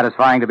 it's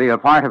satisfying to be a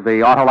part of the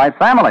Autolite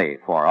family,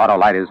 for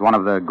Autolite is one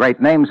of the great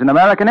names in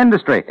American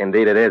industry.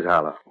 Indeed it is,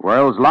 Harlow.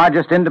 World's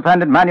largest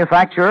independent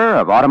manufacturer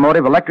of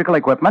automotive electrical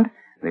equipment,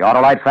 the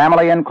Autolite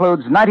family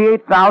includes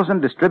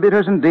 98,000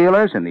 distributors and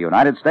dealers in the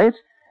United States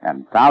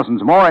and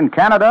thousands more in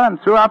Canada and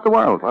throughout the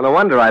world. Well, no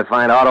wonder I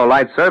find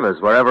Autolite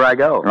service wherever I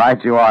go. Right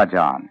you are,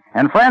 John.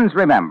 And friends,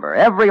 remember,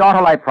 every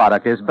Autolite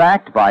product is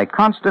backed by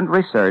constant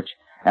research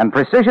and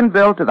precision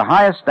built to the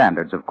highest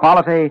standards of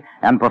quality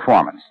and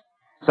performance.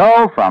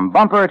 So, from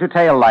bumper to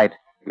tail light,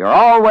 you're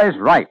always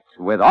right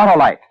with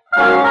Autolite.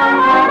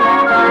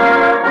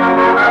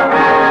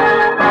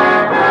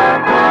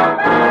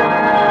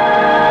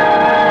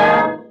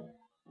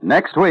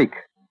 Next week,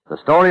 the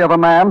story of a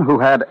man who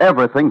had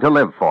everything to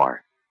live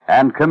for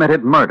and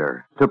committed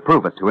murder to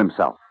prove it to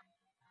himself.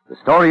 The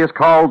story is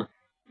called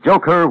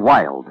Joker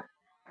Wild,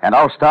 and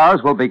our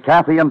stars will be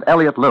Kathy and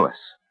Elliot Lewis.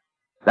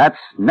 That's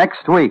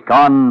next week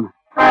on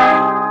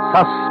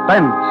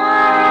Suspense.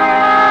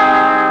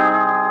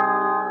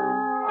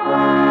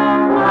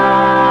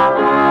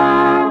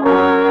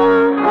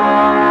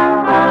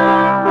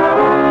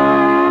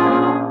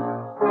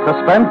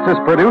 Suspense is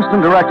produced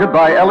and directed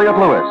by Elliot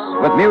Lewis,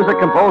 with music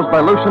composed by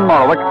Lucian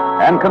Morwick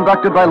and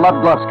conducted by Lud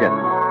Gluskin.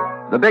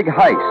 The Big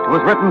Heist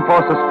was written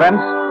for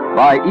Suspense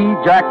by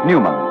E. Jack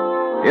Newman.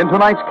 In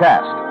tonight's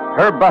cast,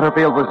 Herb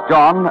Butterfield was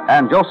John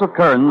and Joseph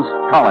Kearns,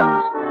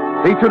 Collins.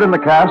 Featured in the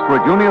cast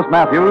were Junius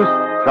Matthews,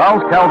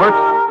 Charles Calvert,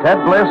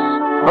 Ted Bliss,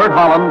 Bert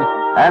Holland,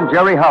 and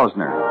Jerry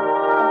Hausner.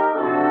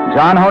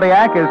 John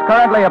Hodiak is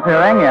currently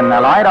appearing in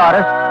Allied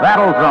Artists'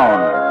 Battle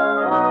Zone.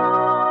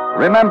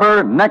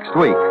 Remember, next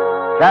week,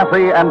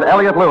 Kathy and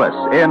Elliot Lewis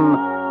in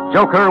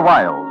Joker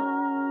Wild.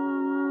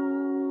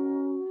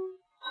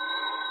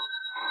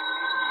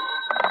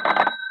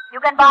 You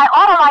can buy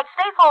Autolite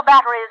Stay-Full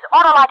batteries,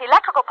 Autolite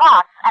electrical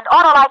parts, and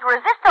Autolite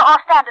resistor or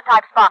standard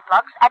type spark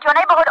plugs at your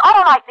neighborhood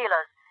Autolite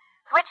dealers.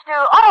 Switch to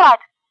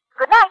Autolite.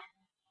 Good night.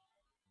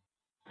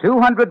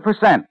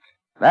 200%.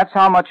 That's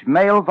how much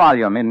mail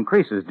volume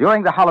increases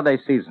during the holiday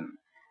season.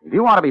 If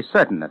you want to be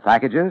certain that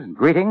packages and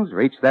greetings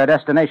reach their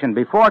destination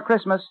before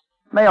Christmas,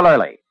 mail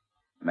early.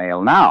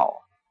 Mail now.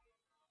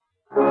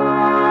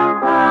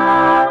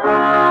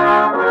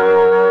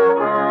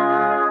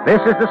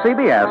 This is the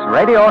CBS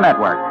Radio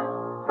Network.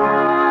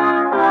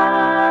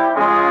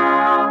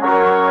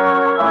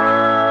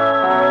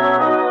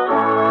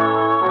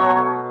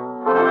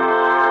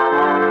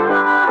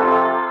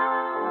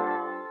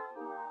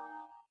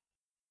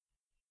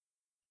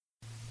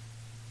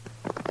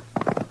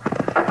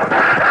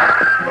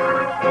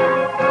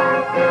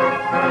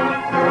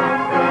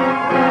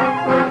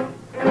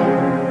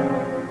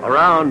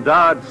 Around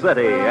Dodge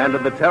City and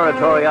in the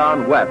territory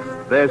on West,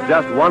 there's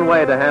just one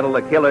way to handle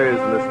the killers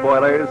and the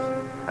spoilers,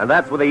 and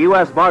that's with a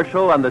U.S.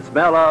 Marshal and the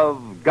smell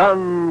of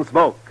gun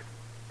smoke.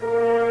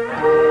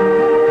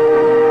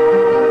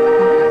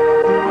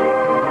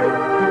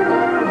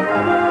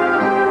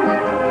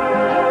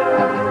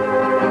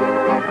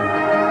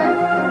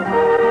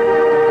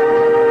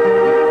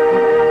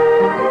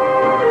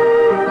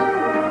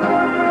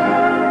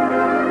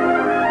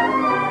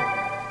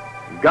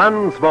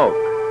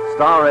 Gunsmoke,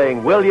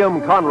 starring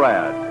William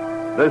Conrad.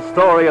 The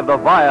story of the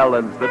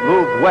violence that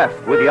moved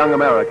west with young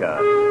America.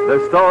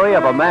 The story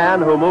of a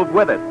man who moved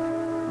with it.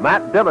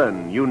 Matt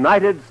Dillon,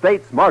 United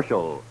States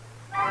Marshal.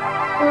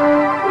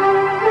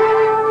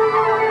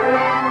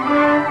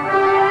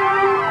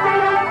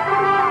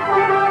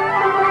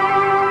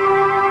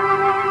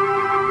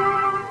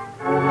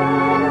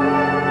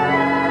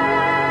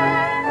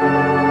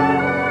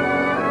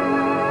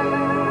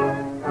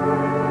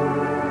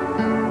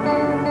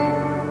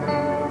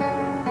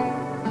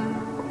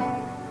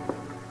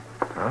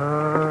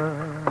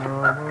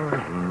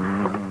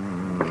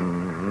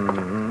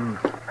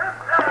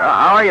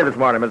 are you this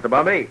morning, Mr.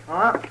 Bumby?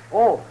 Huh?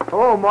 Oh,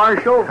 hello,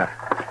 Marshal.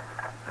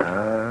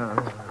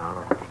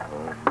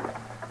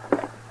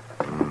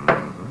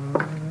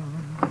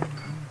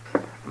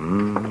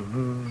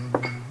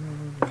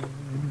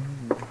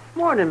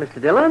 Morning, Mr.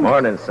 Dillon.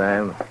 Morning,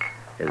 Sam.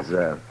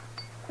 Is,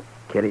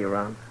 Kitty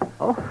around?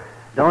 Oh,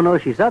 don't know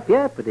she's up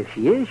yet, but if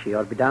she is, she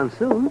ought to be down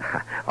soon.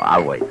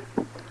 I'll wait.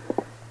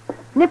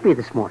 Nippy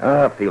this morning.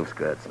 Oh, feels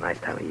good. It's a nice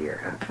time of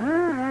year.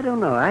 I don't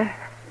know. I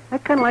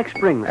kind of like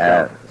spring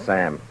myself.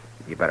 Sam,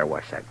 you better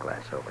wash that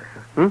glass over.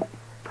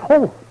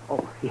 Oh,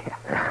 yeah.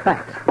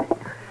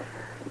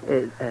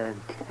 Thanks.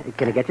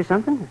 Can I get you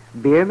something?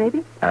 Beer,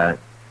 maybe? Got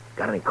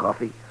any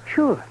coffee?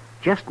 Sure.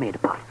 Just made a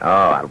pot.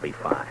 Oh, that'll be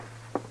fine.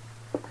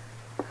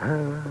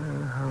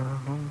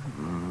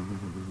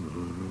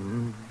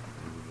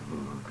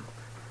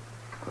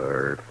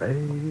 Her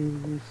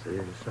face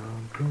is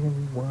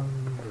something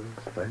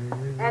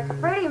wondrous. That's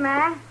pretty,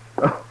 man.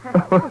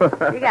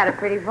 You got a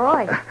pretty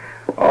voice.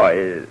 Oh,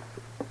 it's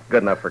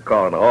good enough for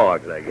calling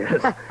hogs, I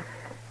guess.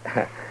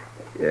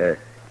 Yeah.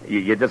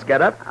 You just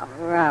get up?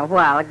 A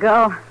while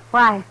ago.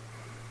 Why?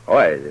 Oh,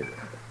 it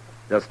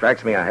just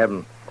strikes me I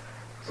haven't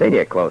seen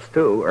you close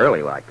too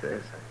early like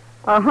this.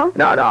 Uh-huh.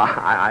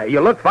 No,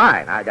 you look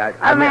fine. I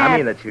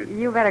mean that you...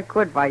 You better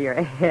quit by your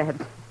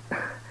head.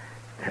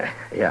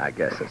 Yeah, I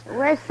guess it's...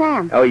 Where's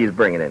Sam? Oh, he's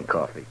bringing in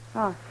coffee.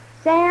 Oh.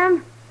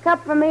 Sam,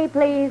 cup for me,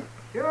 please.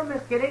 Sure,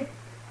 Miss Kitty.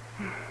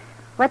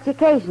 What's the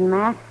occasion,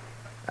 Matt?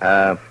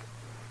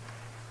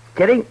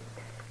 Kitty?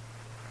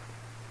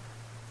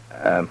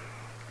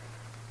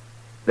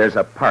 There's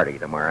a party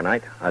tomorrow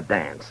night, a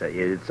dance.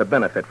 It's a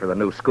benefit for the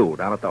new school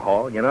down at the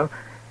hall, you know?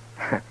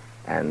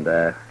 And,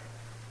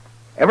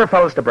 every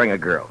fellow's to bring a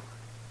girl.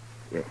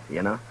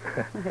 You know?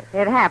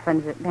 It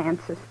happens at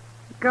dances.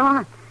 Go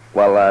on.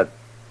 Well,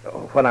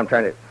 what I'm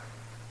trying to...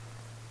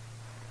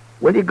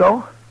 Will you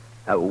go?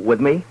 With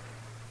me?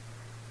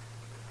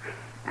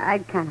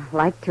 I'd kind of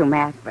like to,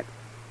 Matt, but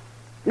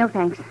no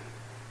thanks.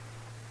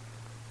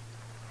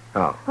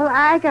 Oh. Well,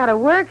 I gotta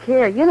work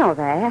here, you know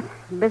that.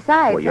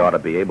 Besides... Well, you ought to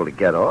be able to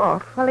get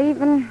off. Well,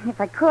 even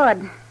if I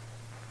could,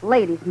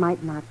 ladies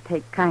might not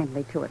take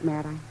kindly to it,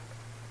 Matt. I'm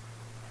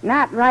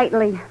not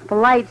rightly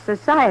polite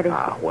society.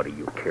 What do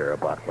you care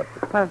about what...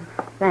 Well,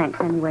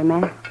 thanks anyway,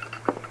 Matt.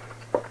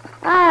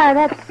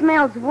 That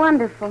smells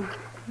wonderful.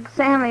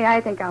 Sammy, I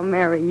think I'll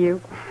marry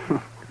you.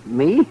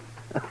 Me?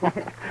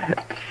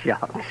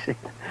 Shucks.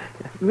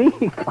 Me?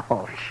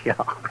 Oh,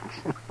 shucks.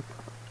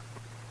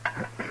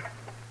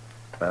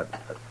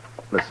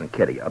 Listen,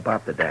 Kitty,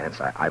 about the dance,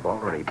 I've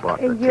already bought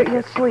the You're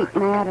tickets. sweet,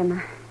 Matt,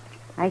 and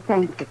I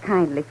thank you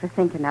kindly for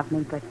thinking of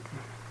me, but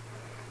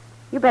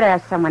you better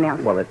ask someone else.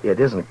 Well, it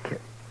isn't...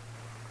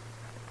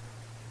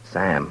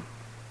 Sam,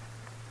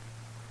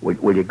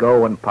 will you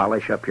go and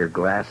polish up your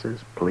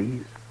glasses,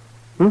 please?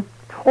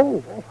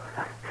 Oh,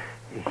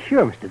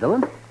 sure, Mr.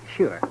 Dillon.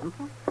 Sure.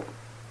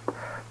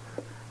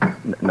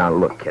 Now,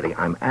 look, Kitty,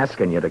 I'm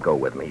asking you to go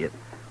with me.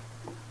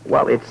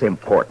 It's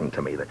important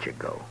to me that you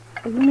go.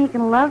 Are you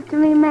making love to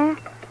me, Matt?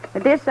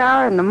 At this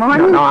hour in the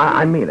morning? No,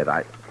 I mean it.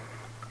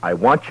 I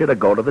want you to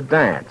go to the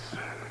dance.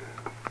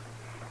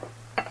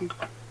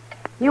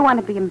 You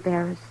want to be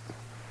embarrassed.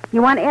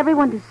 You want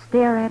everyone to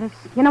stare at us.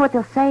 You know what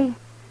they'll say?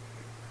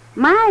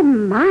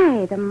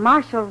 My, the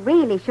marshal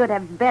really should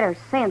have better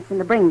sense than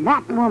to bring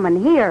that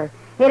woman here.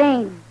 It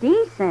ain't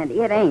decent.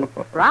 It ain't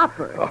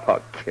proper.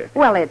 Oh, Kitty.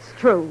 Well, it's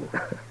true.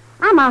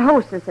 I'm a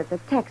hostess at the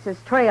Texas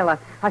Trail,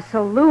 a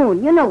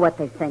saloon. You know what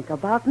they think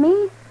about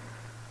me.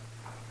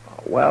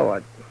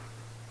 Well,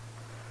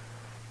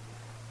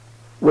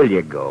 will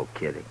you go,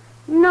 Kitty?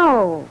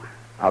 No.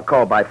 I'll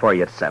call by for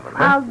you at 7,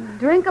 huh? I'll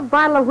drink a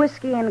bottle of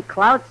whiskey and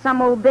clout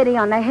some old biddy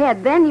on the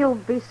head. Then you'll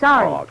be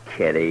sorry. Oh,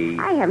 Kitty.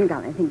 I haven't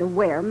got anything to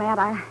wear, Matt.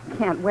 I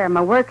can't wear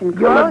my working You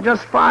clothes. look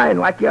just fine,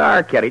 like you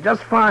are, Kitty.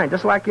 Just fine,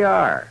 just like you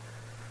are.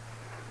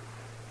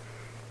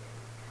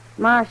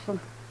 Marshal,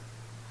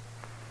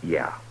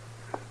 Yeah.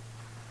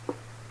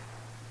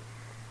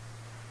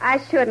 I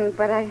shouldn't,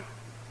 but I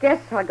guess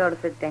I'll go to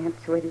the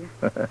dance with you.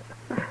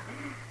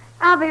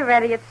 I'll be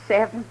ready at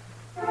 7.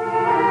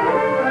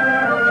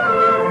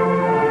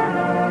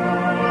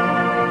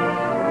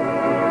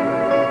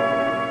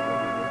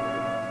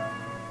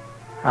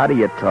 How do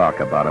you talk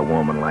about a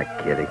woman like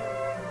Kitty?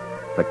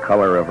 The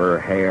color of her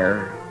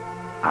hair,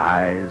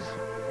 eyes,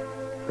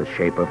 the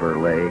shape of her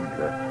leg,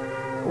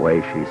 the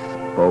way she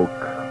spoke,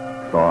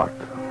 thought.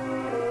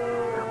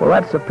 Well,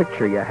 that's a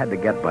picture you had to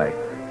get by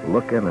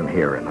looking and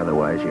hearing.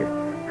 Otherwise,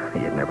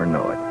 you'd never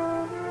know it.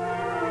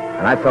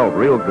 And I felt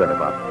real good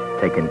about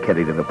taking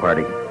Kitty to the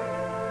party.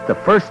 It's the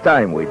first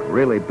time we'd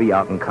really be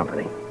out in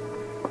company.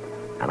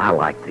 And I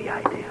liked the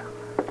idea.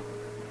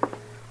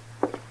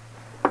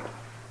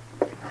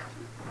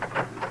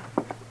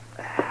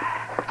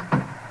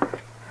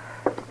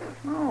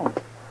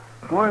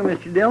 Morning,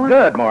 Mr. Dillon.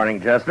 Good morning,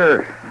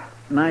 Chester.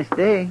 Nice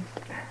day.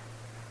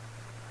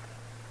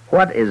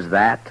 What is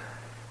that?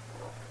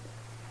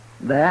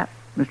 That,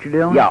 Mr.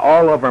 Dillon? Yeah,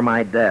 all over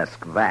my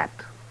desk. That.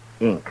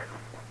 Ink.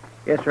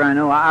 Yes, sir, I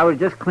know. I was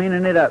just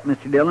cleaning it up,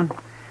 Mr. Dillon.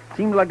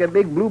 Seems like a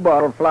big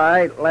bluebottle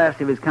fly, last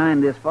of his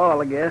kind this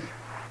fall, I guess.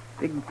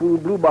 Big fool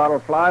bluebottle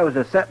fly was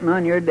a-setting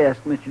on your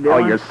desk, Mr.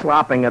 Dillon. Oh, you're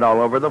slopping it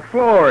all over the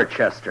floor,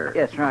 Chester.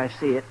 Yes, sir, I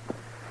see it.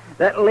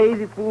 That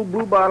lazy fool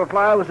bluebottle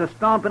fly was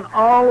a-stomping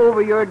all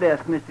over your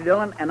desk, Mr.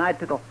 Dillon, and I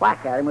took a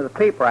whack at him with a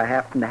paper I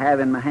happened to have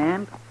in my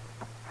hand,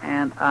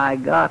 and I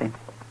got him.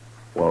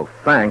 Well,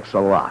 thanks a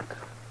lot.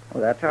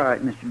 Well, that's all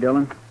right, Mr.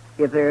 Dillon.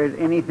 If there's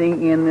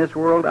anything in this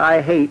world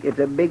I hate, it's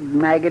a big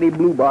maggoty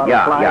bluebottle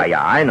fly.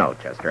 Yeah, I know,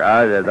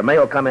 Chester. The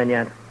mail come in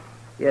yet?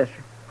 Yes,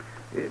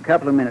 sir. A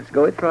couple of minutes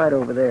ago. It's right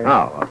over there.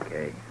 Oh,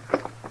 okay.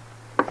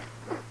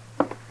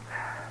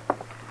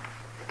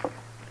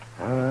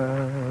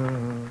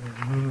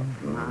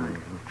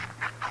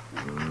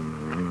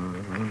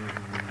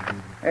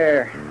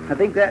 There. I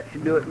think that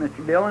should do it,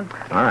 Mr. Dillon.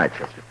 All right,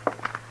 Chester.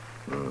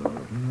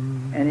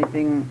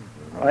 Anything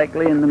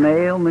likely in the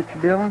mail,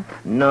 Mr. Dillon?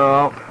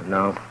 No.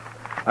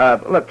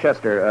 Look,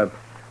 Chester,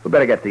 we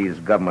better get these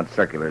government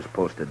circulars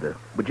posted.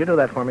 Would you do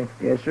that for me?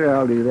 Yes, sir,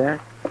 I'll do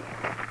that.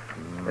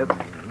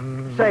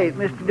 Say,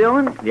 Mr.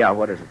 Dillon? Yeah,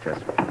 what is it,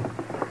 Chester?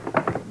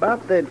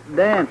 About the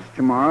dance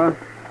tomorrow.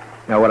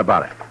 Now, what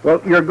about it?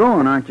 Well, you're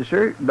going, aren't you,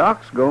 sir?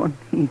 Doc's going.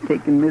 He's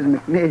taking Ms.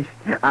 McNish.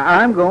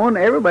 I'm going.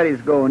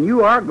 Everybody's going.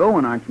 You are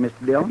going, aren't you,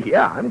 Mr. Dillon?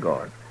 Yeah, I'm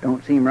going.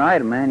 Don't seem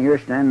right, a man you're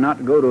standing not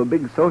to go to a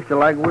big social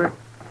like we're...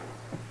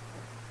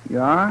 You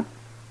are?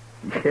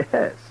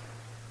 Yes.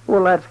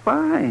 Well, that's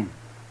fine.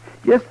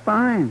 Just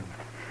fine.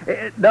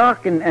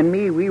 Doc and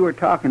me, we were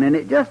talking, and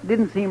it just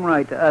didn't seem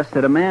right to us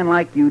that a man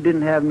like you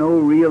didn't have no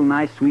real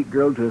nice, sweet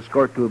girl to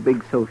escort to a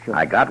big social.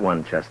 I got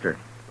one, Chester.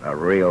 A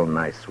real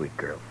nice, sweet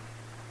girl.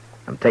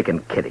 I'm taking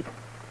Kitty.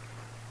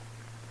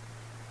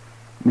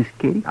 Miss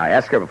Kitty? I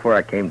asked her before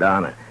I came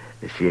down, and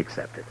she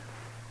accepted.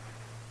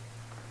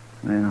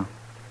 Well,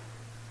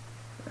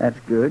 that's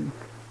good.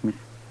 Miss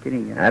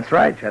Kitty. That's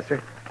right,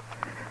 Chester.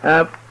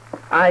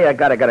 I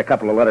got a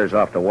couple of letters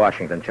off to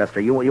Washington, Chester.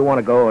 You want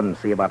to go and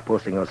see about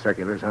posting those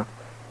circulars, huh?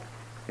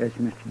 Yes,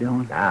 Mr.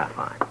 Dillon. Ah,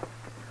 fine.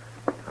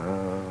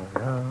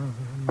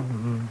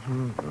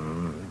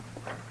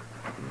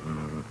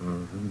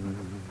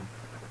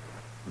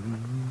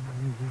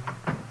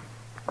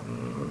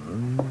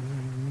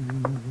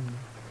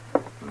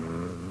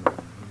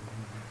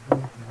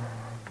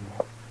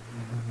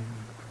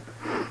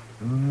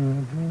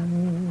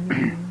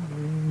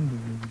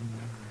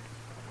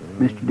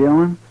 Mr.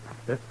 Dillon?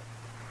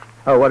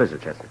 Oh, what is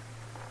it, Chester?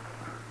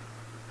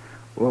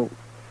 Well,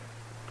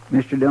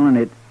 Mr. Dillon,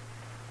 it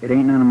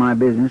ain't none of my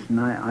business, and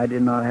I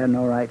did not have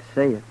no right to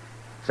say it.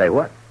 Say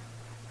what?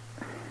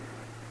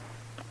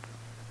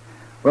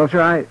 Well,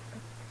 sir,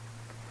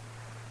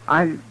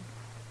 I...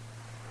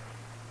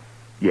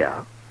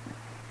 Yeah?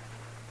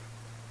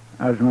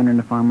 I was wondering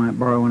if I might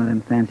borrow one of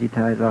them fancy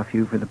ties off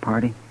you for the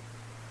party.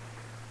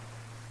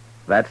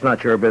 That's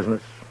not your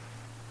business.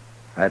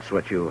 That's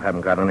what you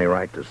haven't got any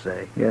right to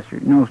say. Yes, sir.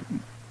 No,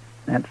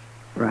 that's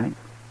right.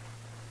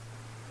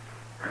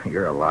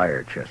 You're a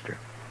liar, Chester.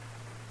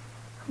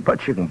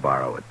 But you can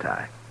borrow a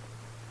tie.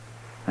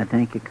 I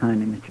thank you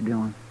kindly, Mr.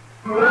 Dillon.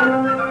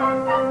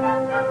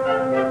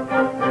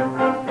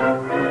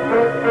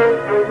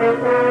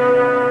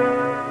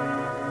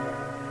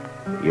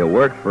 You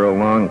work for a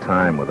long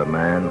time with a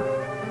man,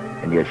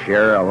 and you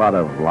share a lot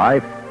of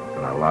life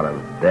and a lot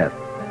of death.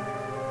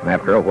 And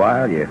after a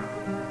while, you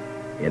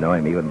know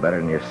him even better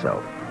than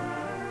yourself.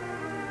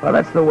 Well,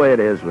 that's the way it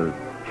is with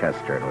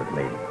Chester and with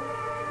me.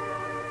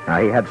 Now,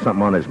 he had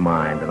something on his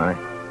mind, and I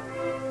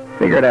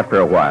figured after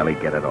a while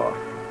he'd get it off.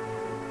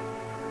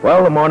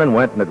 Well, the morning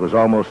went, and it was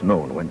almost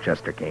noon when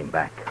Chester came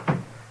back.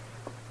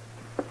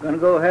 Gonna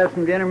go have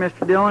some dinner,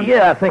 Mr. Dillon?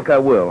 Yeah, I think I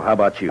will. How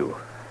about you?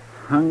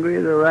 Hungry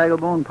as a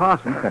raggle-bone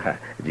possum.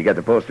 Did you get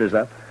the posters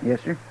up?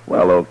 Yes, sir.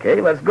 Well,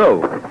 okay, let's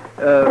go.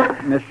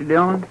 Mr.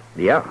 Dillon?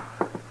 Yeah?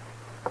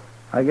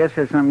 I guess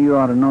there's something you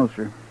ought to know,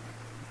 sir.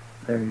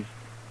 There's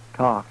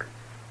talk.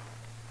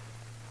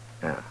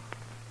 Yeah.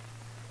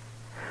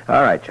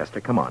 All right,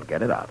 Chester, come on,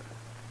 get it out.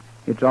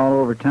 It's all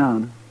over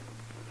town.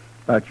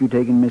 About you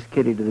taking Miss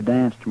Kitty to the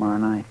dance tomorrow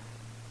night.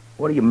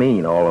 What do you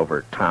mean, all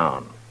over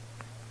town?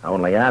 I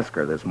only asked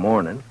her this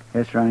morning.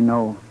 Yes, sir, I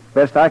know.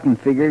 Best I can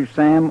figure,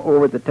 Sam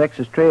over at the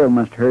Texas Trail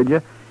must have heard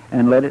you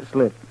and let it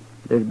slip.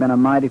 There's been a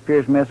mighty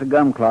fierce mess of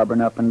gum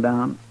clobbering up and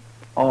down.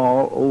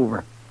 All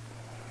over.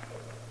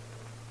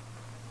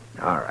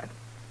 All right.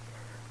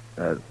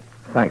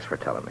 Thanks for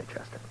telling me,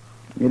 Chester.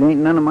 It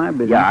ain't none of my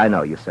business. Yeah, I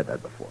know. You said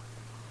that before.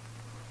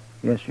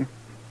 Yes, sir.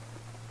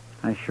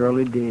 I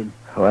surely did.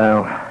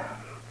 Well,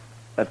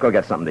 let's go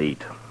get something to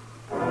eat.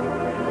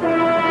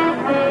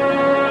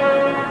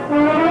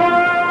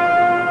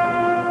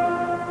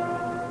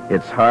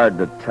 It's hard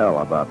to tell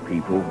about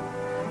people.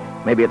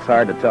 Maybe it's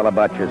hard to tell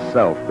about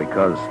yourself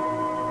because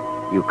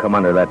you come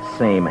under that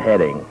same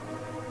heading,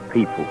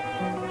 people.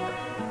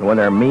 And when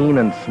they're mean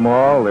and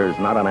small, there's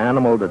not an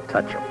animal to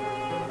touch them.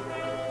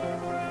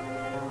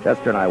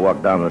 Chester and I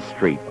walked down the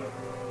street,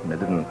 and it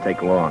didn't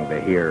take long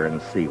to hear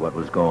and see what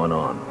was going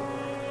on.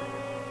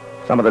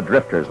 Some of the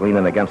drifters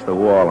leaning against the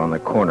wall on the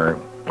corner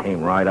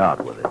came right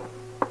out with it.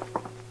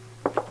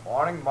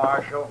 Morning,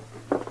 Marshal.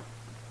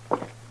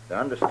 I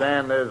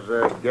understand there's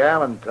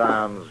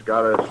Gallantown's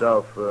got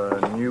herself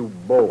a new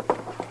beau.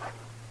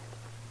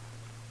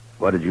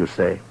 What did you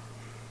say?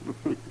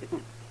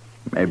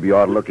 Maybe you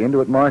ought to look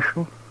into it,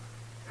 Marshal.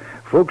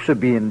 Folks are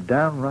being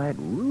downright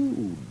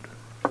rude.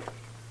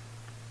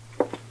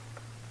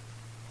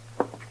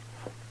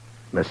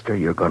 Mister,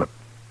 you're gonna...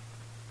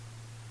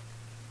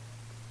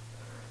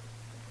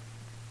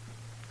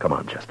 Come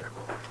on, Chester.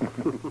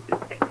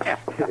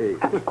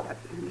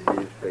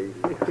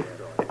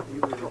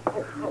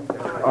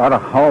 Ought to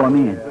haul him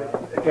in.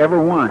 Every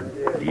one.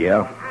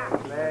 Yeah?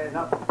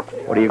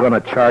 What are you going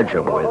to charge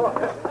him with?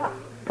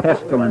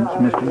 Pestilence,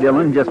 Mr.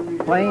 Dillon. Just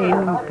plain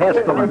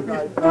pestilence.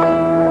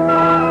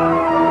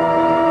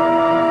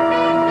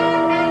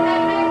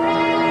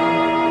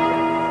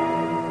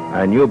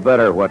 I knew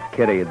better what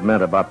Kitty had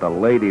meant about the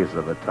ladies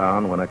of the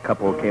town when a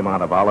couple came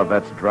out of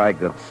Olivet's dry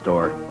goods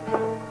store.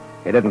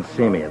 He didn't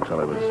see me until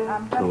it was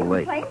too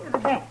late. Complain to the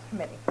dance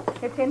committee.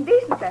 It's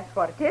indecent, that's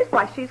what it is.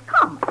 Why, she's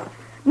common.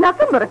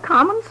 Nothing but a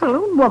common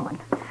saloon woman.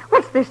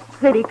 What's this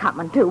city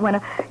coming to when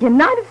a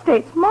United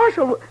States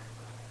Marshal...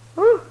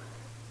 Ooh.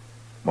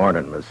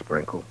 Morning, Miss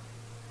Sprinkle.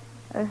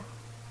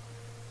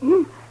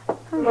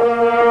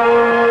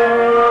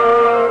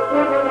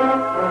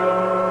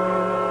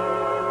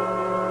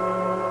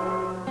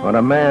 When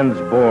a man's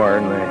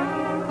born,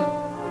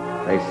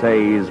 they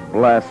say he's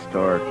blessed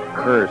or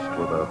cursed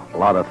with a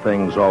lot of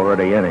things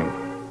already in him.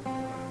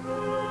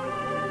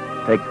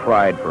 Take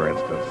pride, for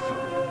instance.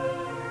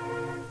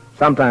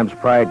 Sometimes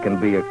pride can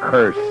be a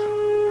curse.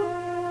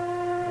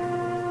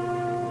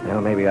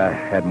 Well, maybe I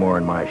had more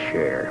in my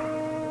share.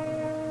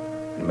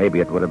 And maybe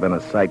it would have been a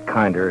sight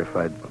kinder if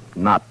I'd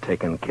not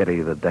taken Kitty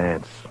to the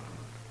dance.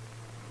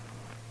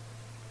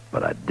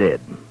 But I did.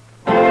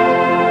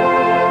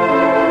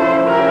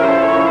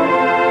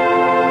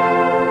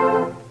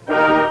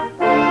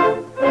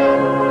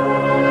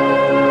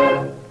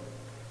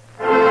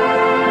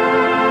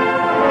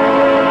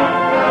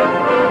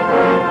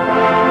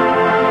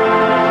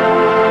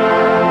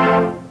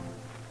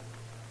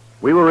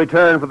 We will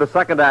return for the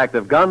second act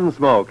of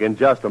Gunsmoke in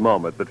just a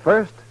moment. But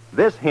first,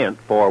 this hint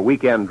for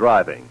weekend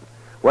driving.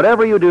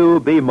 Whatever you do,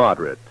 be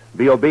moderate.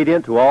 Be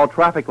obedient to all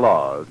traffic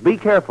laws. Be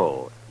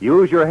careful.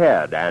 Use your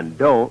head and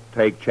don't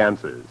take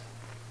chances.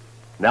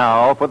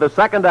 Now for the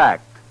second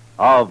act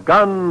of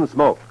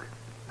Gunsmoke.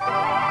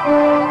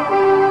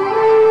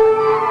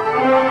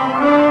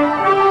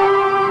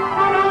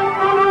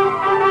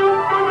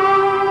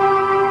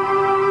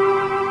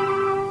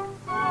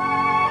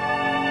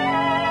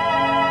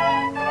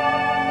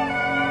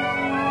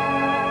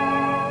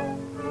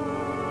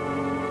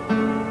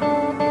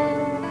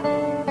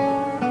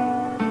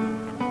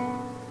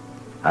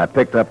 I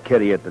picked up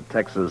Kitty at the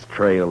Texas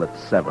Trail at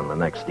 7 the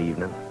next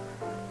evening.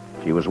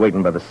 She was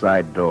waiting by the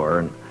side door,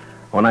 and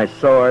when I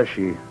saw her,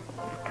 she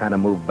kind of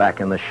moved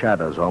back in the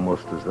shadows,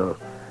 almost as though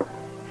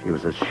she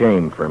was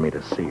ashamed for me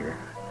to see her.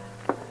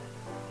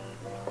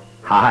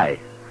 Hi.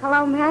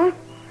 Hello, Matt.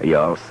 Are you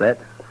all set?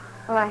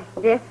 Well, I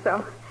guess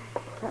so.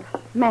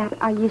 Matt,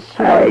 are you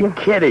sure? Hey,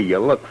 Kitty, you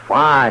look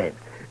fine.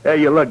 Yeah,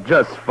 you look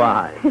just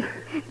fine.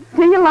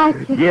 Do you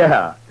like it?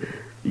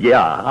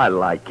 Yeah, I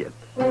like it.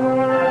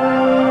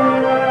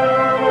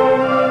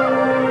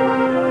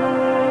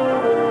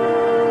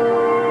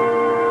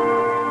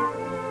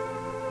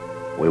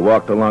 We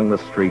walked along the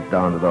street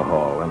down to the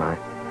hall, and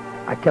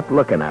I kept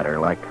looking at her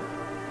like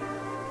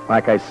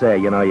I say,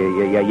 you know,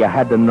 you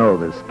had to know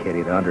this,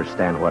 Kitty, to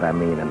understand what I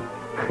mean, and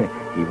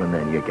even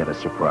then you get a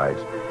surprise.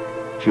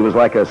 She was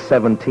like a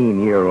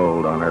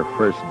 17-year-old on her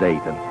first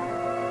date,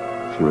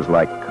 and she was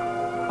like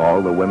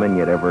all the women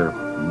you'd ever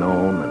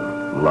known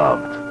and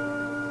loved,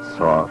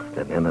 soft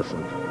and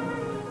innocent.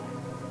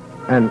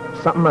 And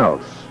something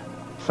else,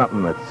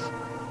 something that's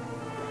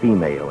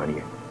female, and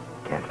you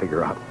can't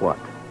figure out what.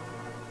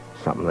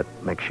 Something that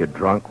makes you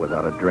drunk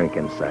without a drink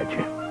inside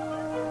you.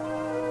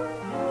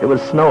 It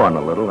was snowing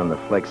a little, and the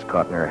flakes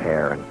caught in her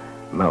hair and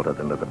melted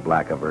into the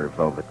black of her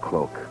velvet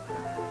cloak.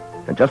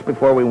 And just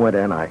before we went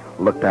in, I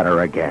looked at her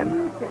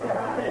again.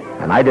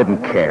 And I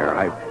didn't care.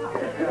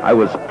 I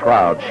was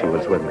proud she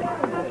was with me.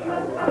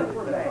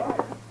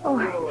 Oh,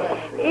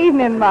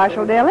 evening,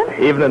 Marshal Dillon.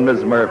 Evening,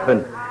 Miss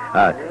Murphy.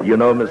 You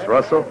know Miss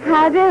Russell?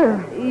 I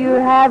do. You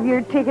have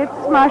your tickets,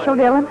 Marshal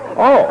Dillon?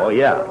 Oh,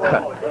 yeah.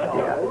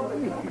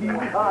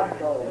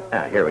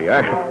 Here we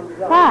are.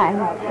 Fine.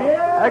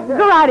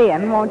 Go right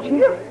in, won't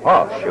you?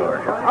 Oh,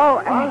 sure.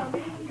 Oh,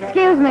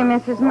 excuse me,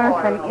 Mrs.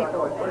 Murphy.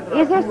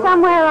 Is there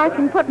somewhere I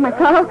can put my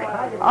coat?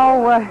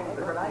 Oh,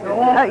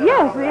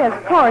 yes,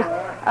 of course.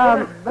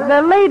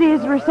 The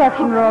ladies'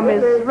 reception room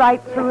is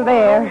right through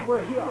there.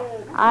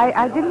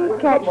 I didn't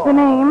catch the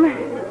name.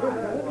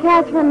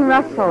 Catherine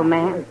Russell,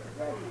 ma'am.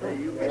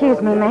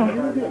 Excuse me,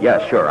 ma'am. Yeah,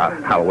 sure.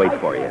 I'll wait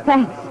for you.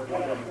 Thanks.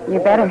 You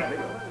better.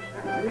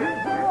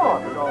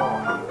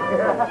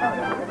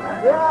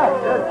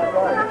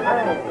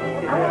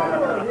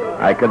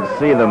 I could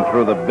see them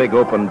through the big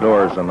open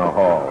doors in the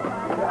hall.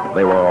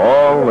 They were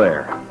all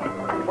there.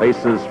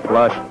 Faces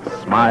flushed,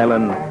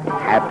 smiling,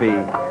 happy,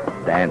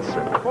 dancing.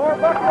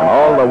 And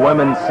all the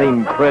women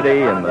seemed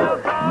pretty and the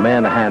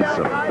men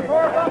handsome.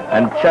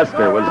 And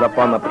Chester was up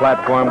on the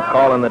platform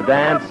calling the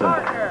dance,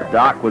 and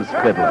Doc was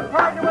fiddling.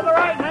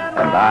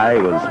 And I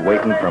was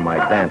waiting for my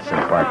dancing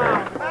partner,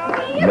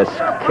 Miss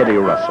Kitty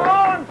Russell.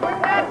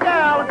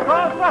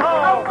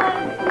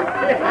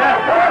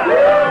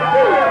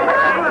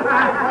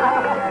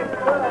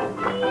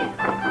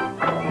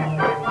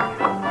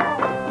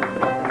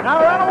 Now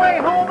run away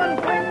home and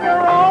sing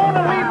your own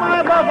and leave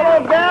my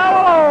buffalo gal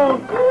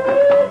alone.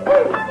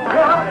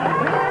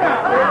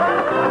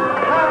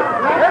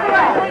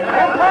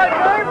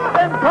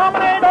 Then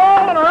promenade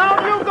all and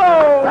around you go.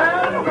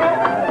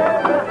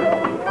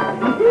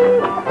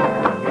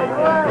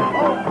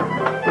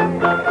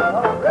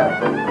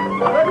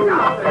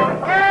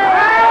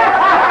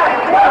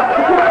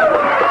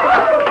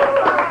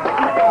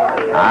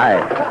 Hi.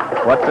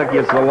 What took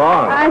you so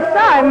long? I'm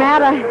sorry,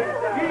 Matt. I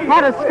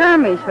had a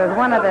skirmish with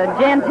one of the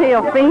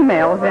genteel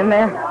females in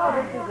there.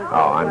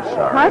 Oh, I'm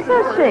sorry. Why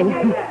so she?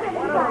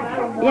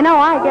 You know,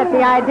 I get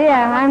the idea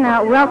I'm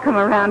not welcome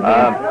around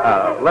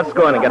here. Let's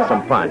go in and get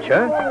some punch,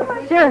 huh?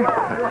 Sure.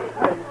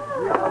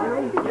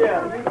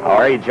 How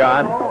are you,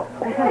 John?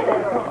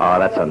 Oh,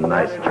 that's a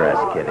nice dress,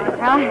 Kitty.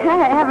 I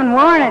haven't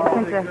worn it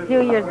since a few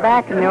years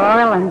back in New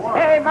Orleans.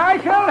 Hey,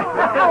 Marshal.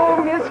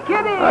 Oh, Miss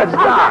Kitty. It's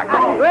Doc.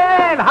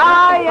 Well,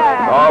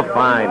 hiya. Oh,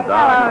 fine,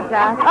 Doc. Hello,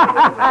 Doc.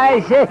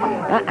 I say,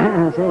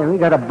 say, we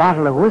got a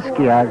bottle of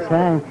whiskey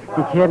outside.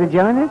 You care to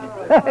join us?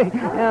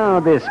 Oh,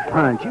 this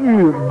punch.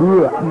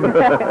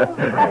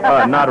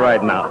 Not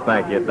right now,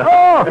 thank you.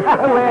 Oh,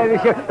 well,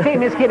 sure. Hey,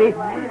 Miss Kitty,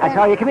 I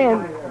saw you come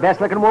in.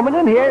 Best-looking woman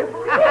in here.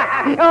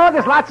 Oh,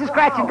 there's lots of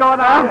scratching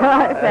going on.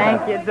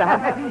 Thank you,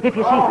 Doc. If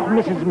you see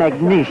Mrs.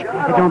 McNish,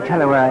 don't tell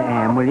her where I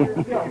am, will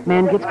you?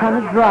 Man gets kind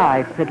of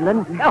dry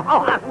fiddling.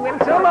 Oh, well,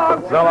 so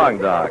long. So long,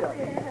 Doc.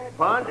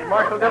 Punch,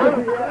 Marshal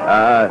Dillon?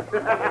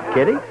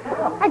 Kitty?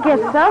 I guess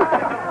so.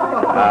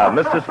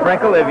 Mr.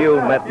 Sprinkle, have you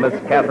met Miss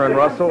Catherine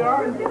Russell?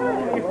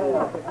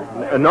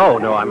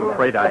 No, I'm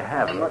afraid I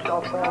haven't.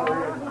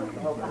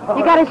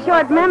 You got a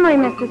short memory,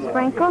 Mr.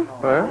 Sprinkle.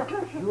 Huh?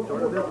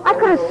 I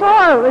could have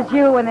swore it was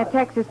you in the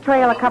Texas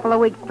Trail a couple of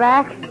weeks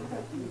back.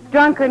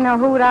 Drunker than a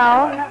hoot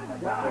owl.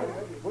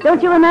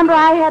 Don't you remember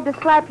I had to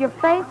slap your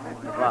face?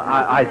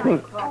 I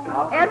think...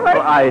 Edward?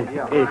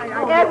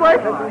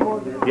 Edward?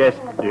 Yes,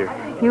 dear.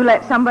 You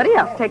let somebody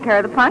else take care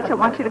of the punch. I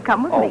want you to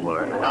come with me.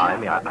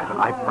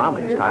 I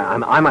promised.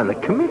 I'm on the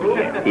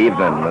committee.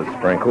 Evening, Miss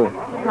Sprinkle.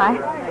 I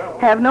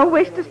have no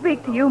wish to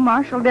speak to you,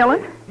 Marshal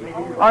Dillon,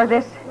 or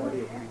this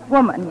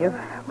woman you've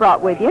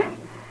brought with you.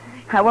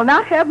 I will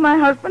not have my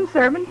husband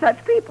serving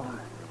such people.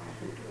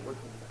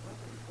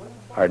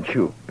 Aren't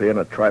you being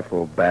a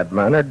trifle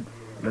bad-mannered,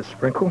 Miss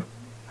Sprinkle?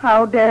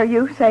 How dare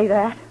you say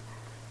that?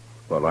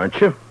 Well, aren't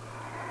you?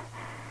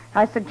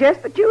 I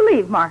suggest that you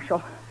leave,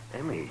 Marshal.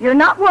 Emmy. You're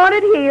not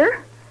wanted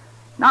here.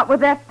 Not with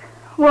that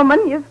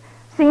woman you've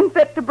seen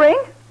fit to bring.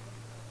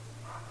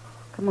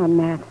 Come on,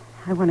 Matt.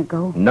 I want to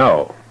go.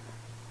 No.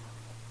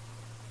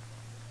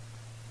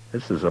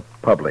 This is a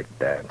public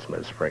dance,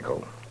 Miss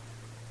Sprinkle.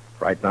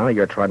 Right now,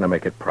 you're trying to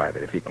make it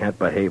private. If you can't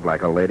behave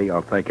like a lady,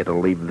 I'll thank you to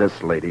leave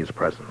this lady's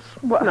presence.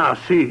 What? Now,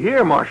 see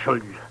here, Marshal.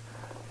 You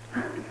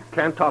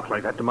can't talk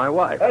like that to my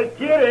wife. Hey,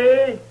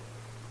 Kitty!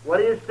 What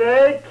do you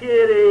say,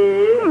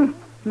 Kitty?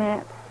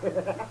 Matt,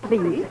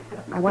 please.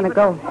 I want to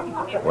go.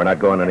 We're not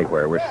going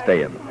anywhere. We're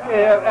staying.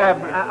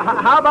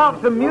 How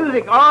about some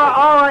music?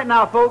 All right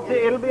now, folks.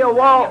 It'll be a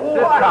waltz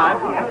this time.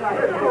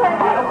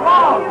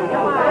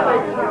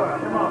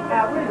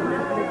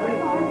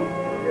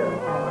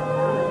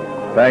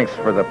 Thanks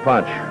for the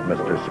punch,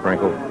 Mr.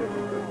 Sprinkle.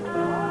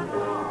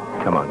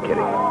 Come on,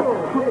 Kitty.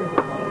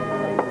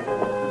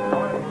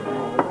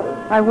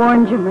 I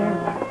warned you,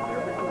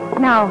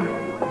 Matt. Now,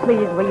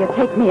 please, will you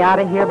take me out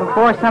of here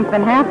before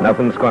something happens?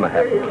 Nothing's going to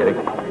happen,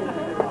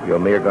 Kitty. You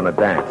and me are going to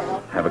dance.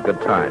 Have a good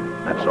time.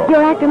 That's all.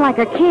 You're acting like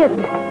a kid.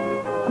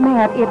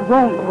 Matt, it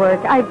won't work.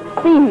 I've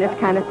seen this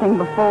kind of thing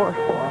before.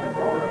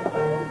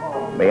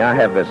 May I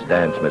have this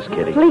dance, Miss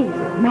Kitty? Please,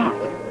 Matt.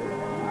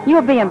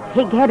 You're being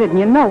pig-headed and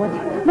you know it.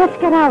 Let's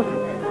get out.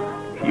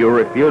 You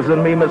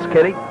refusing me, Miss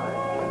Kitty?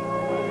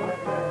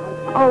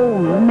 Oh,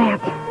 Matt.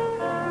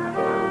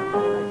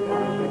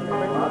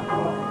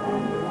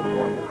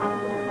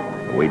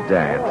 We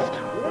danced.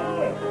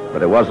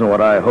 But it wasn't what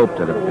I hoped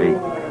it'd be.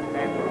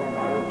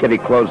 Kitty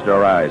closed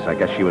her eyes. I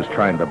guess she was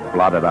trying to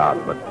blot it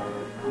out, but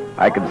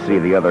I could see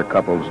the other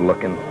couples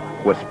looking,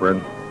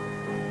 whispering,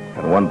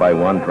 and one by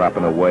one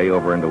dropping away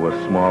over into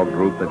a small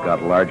group that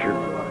got larger.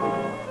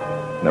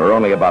 And there were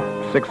only about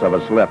 6 of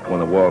us left when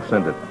the waltz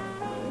ended.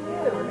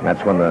 And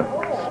that's when the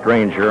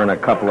stranger and a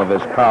couple of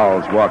his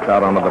pals walked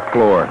out onto the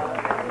floor.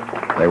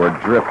 They were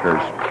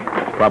drifters,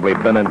 probably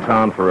been in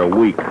town for a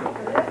week.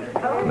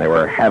 And they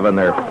were having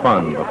their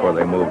fun before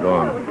they moved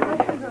on.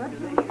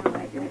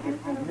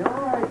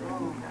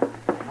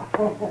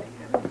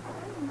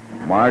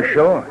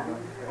 Marshal,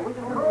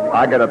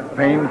 I got a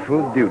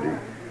painful duty.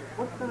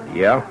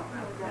 Yeah?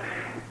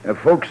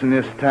 Folks in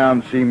this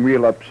town seem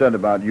real upset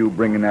about you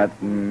bringing that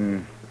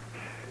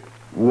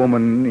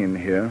woman in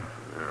here.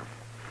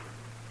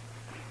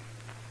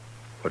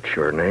 What's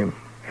your name?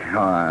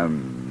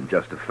 I'm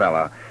just a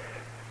fella.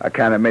 I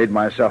kind of made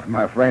myself and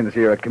my friends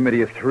here a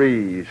committee of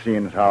three,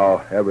 seeing as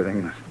how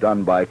everything's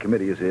done by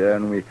committees here,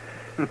 and we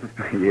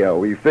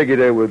figured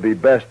it would be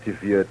best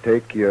if you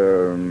take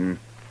your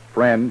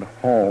friend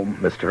home.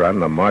 Mister, I'm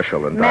the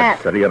marshal in Matt,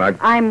 Dodge City, and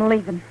I'm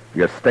leaving.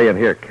 You're staying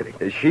here,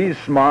 Kitty. She's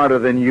smarter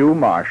than you,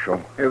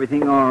 Marshal.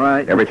 Everything all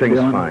right? Everything's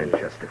fine,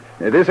 Chester.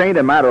 This ain't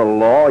a matter of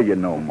law, you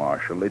know,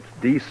 Marshal. It's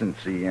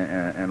decency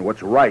and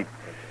what's right.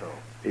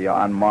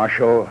 Yeah, and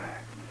Marshal,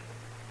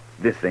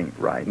 this ain't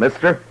right.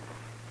 Mister,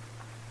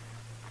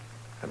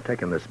 I'm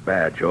taking this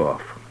badge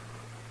off.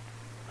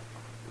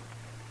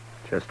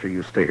 Chester,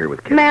 you stay here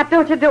with Kitty. Matt,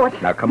 don't you do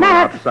it. Now come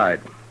Matt. on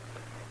outside.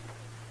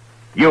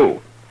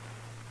 You.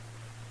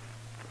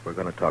 We're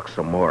going to talk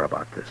some more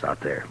about this out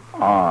there.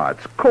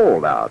 It's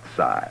cold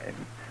outside.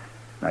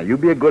 Now, you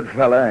be a good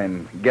fella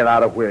and get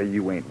out of where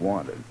you ain't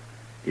wanted.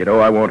 You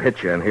know I won't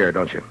hit you in here,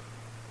 don't you?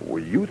 Were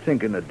you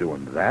thinking of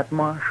doing that,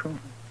 Marshal?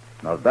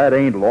 Now, that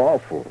ain't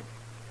lawful.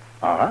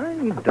 I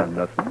ain't done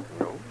nothing.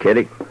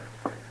 Kitty.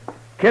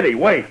 Kitty,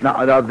 wait.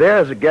 Now,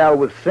 there's a gal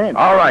with sense.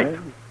 All right,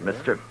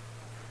 mister.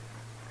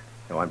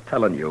 No, I'm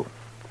telling you.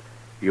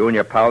 You and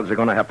your pals are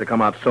going to have to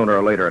come out sooner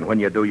or later, and when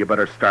you do, you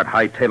better start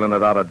hightailing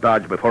it out of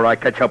Dodge before I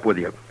catch up with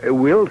you.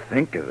 We'll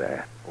think of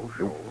that. Oh,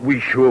 sure. We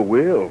sure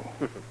will.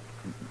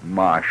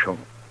 Marshal.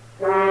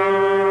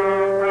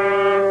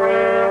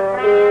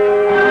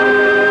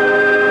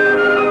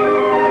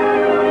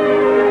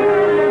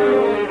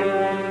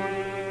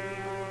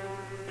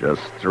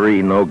 Just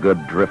three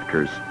no-good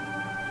drifters,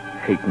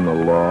 hating the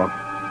law,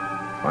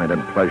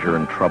 finding pleasure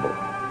in trouble.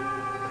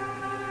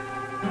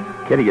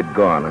 Kitty had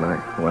gone, and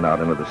I went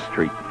out into the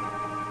street.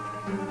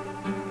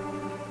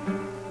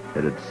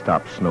 It had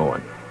stopped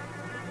snowing.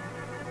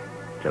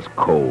 Just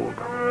cold.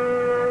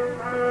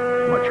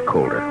 Much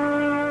colder.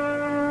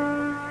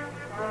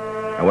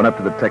 I went up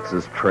to the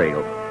Texas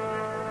Trail.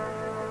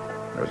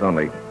 There was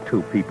only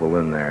two people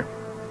in there.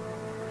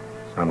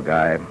 Some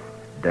guy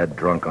dead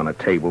drunk on a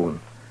table, and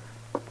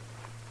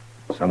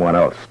someone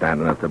else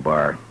standing at the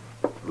bar,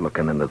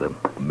 looking into the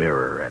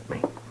mirror at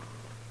me.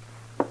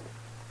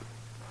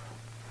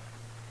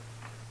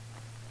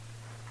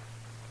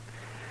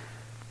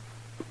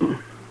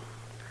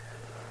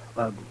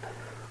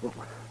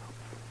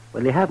 What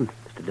do you have,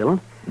 Mr.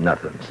 Dillon?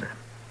 Nothing, Sam.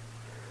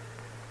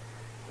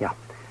 Yeah.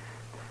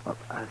 Well,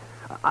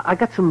 I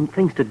got some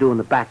things to do in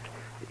the back.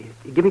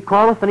 You give me a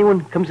call if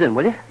anyone comes in,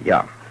 will you?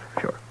 Yeah,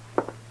 sure.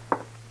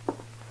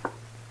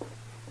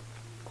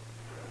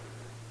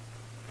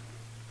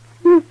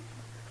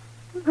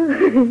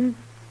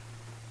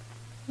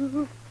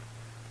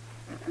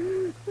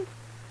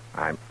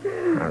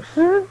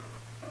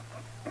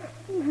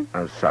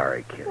 I'm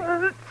sorry, Kitty.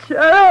 Shut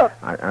up.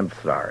 I'm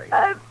sorry.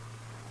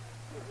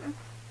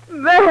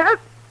 Matt.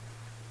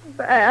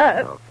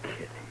 Matt. Oh,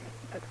 Kitty.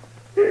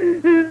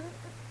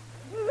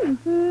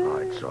 Oh,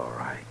 it's all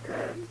right.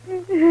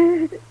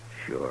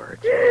 Sure,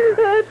 it's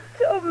all right. I'm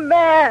so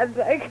mad.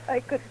 I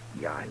could...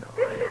 Yeah, I know.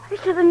 I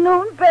should have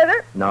known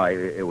better. No,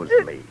 it was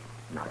me,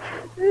 not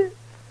you.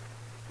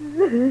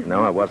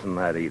 No, it wasn't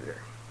that either.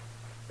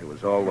 It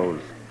was all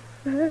those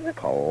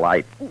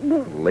polite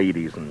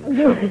ladies and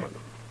gentlemen.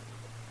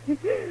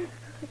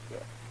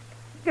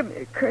 Give me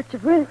a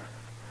kerchief, will you?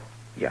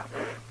 Yeah.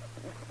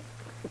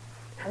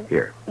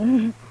 Here.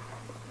 Been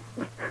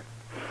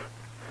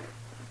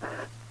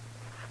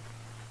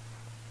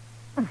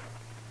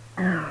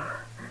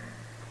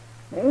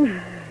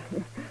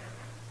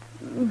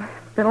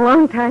a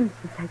long time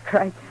since I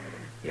cried.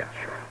 Yeah,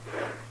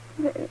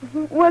 sure.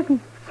 It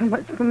wasn't so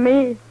much for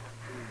me.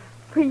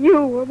 For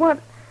you.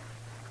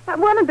 I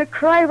wanted to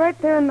cry right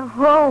there in the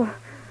hall,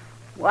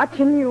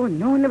 watching you and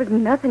knowing there was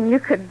nothing you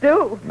could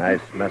do.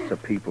 Nice mess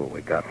of people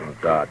we got in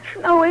Dodge.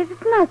 No, it's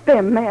not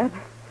them, Matt.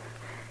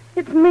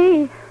 It's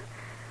me.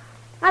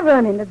 I've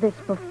run into this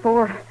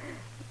before.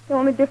 The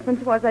only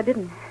difference was I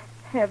didn't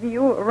have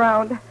you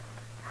around.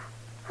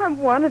 I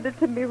wanted it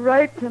to be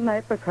right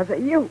tonight because of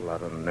you. A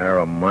lot of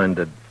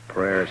narrow-minded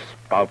prayer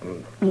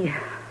spouting. Yeah.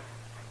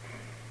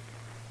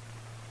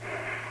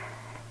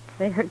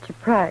 They hurt your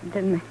pride,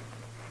 didn't they?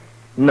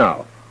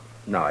 No,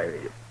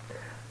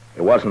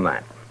 it wasn't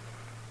that.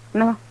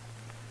 No?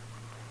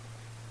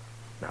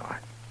 No,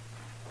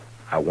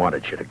 I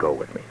wanted you to go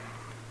with me.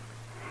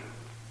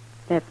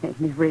 That made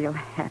me real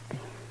happy.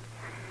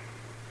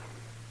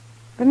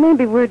 But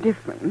maybe we're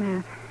different,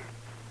 Matt.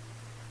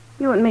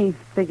 You and me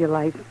figure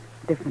life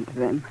different to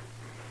them.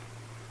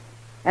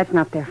 That's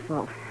not their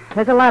fault.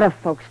 There's a lot of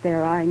folks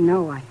there I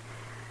know.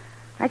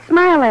 I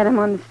smile at them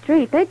on the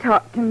street. They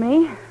talk to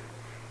me.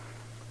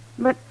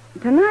 But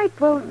tonight,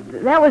 well,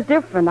 that was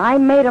different. I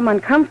made them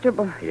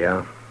uncomfortable.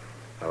 Yeah?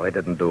 Well, I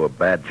didn't do a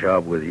bad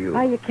job with you.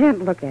 Oh, you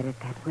can't look at it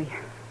that way.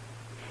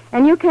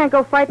 And you can't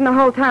go fighting the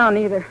whole town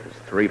either. There's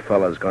three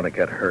fellas going to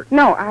get hurt.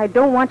 No, I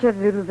don't want you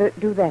to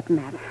do that,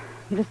 Matt.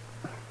 Just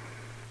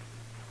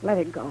let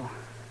it go.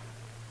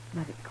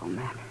 Let it go,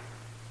 Matt.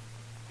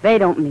 They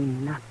don't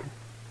mean nothing.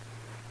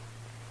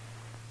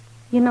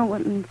 You know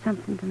what means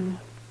something to me?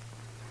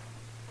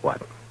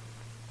 What?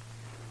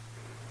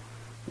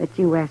 That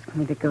you asked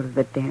me to go to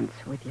the dance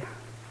with you.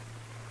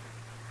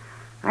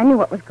 I knew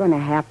what was going to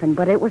happen,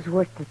 but it was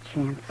worth the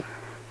chance.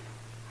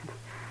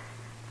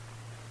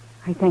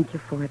 I thank you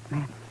for it,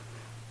 Matt.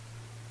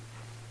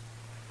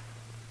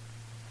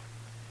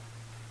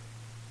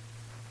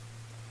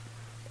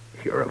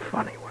 You're a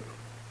funny one.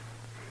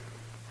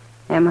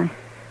 Am I?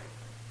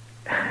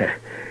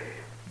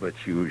 But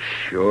you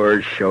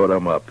sure showed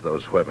them up,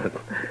 those women.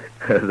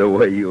 The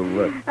way you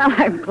look. Oh,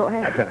 I'm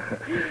glad.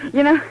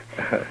 You know,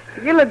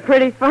 you look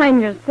pretty fine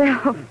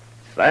yourself.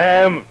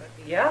 Sam?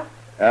 Yeah?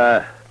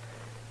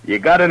 You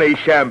got any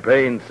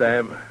champagne,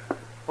 Sam?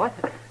 What?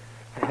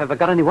 Have I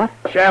got any what?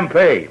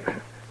 Champagne.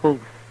 Well,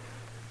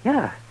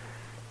 yeah.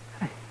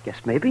 I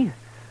guess maybe.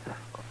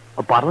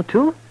 A bottle or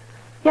two?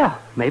 Yeah,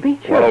 maybe.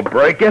 Sure. Well,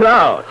 break it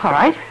out. All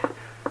right.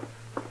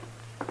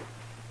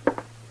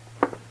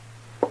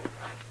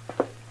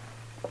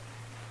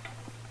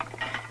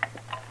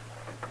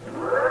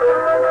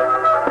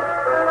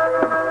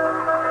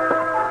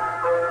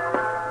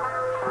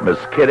 Miss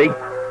Kitty,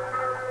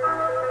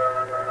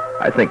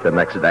 I think the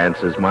next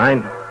dance is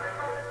mine.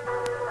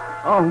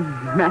 Oh,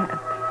 Matt.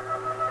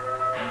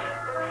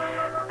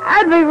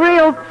 I'd be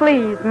real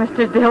pleased,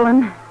 Mr.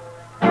 Dillon.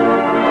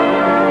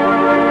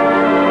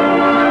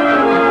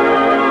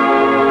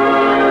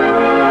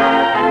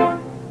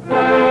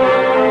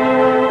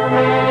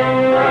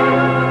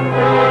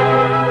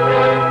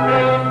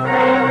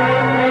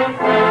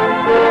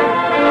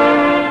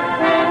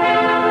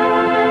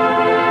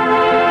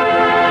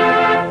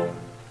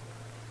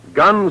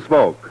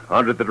 Gunsmoke,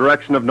 under the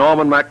direction of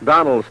Norman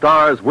Macdonald,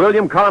 stars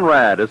William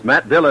Conrad as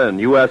Matt Dillon,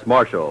 U.S.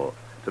 Marshal.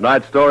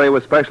 Tonight's story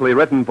was specially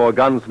written for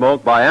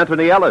Gunsmoke by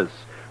Anthony Ellis,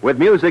 with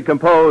music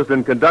composed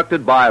and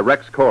conducted by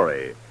Rex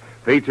Corey.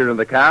 Featured in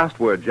the cast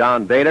were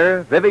John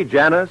Daner, Vivi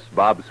Janis,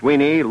 Bob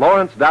Sweeney,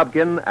 Lawrence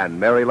Dobkin, and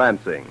Mary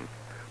Lansing.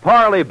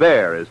 Parley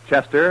Bear is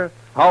Chester,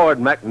 Howard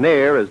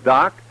McNair is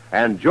Doc,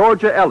 and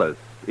Georgia Ellis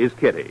is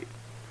Kitty.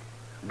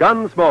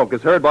 Gunsmoke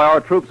is heard by our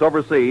troops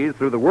overseas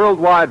through the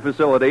worldwide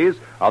facilities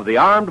of the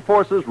Armed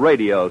Forces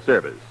Radio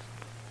Service.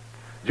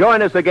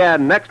 Join us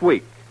again next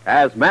week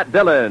as Matt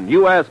Dillon,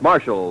 U.S.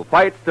 Marshal,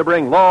 fights to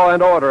bring law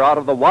and order out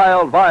of the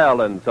wild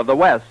violence of the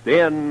West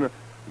in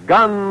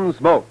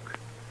Gunsmoke.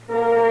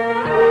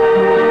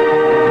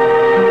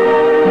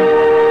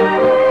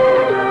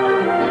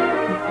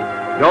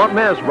 Don't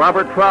miss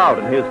Robert Trout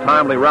and his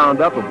timely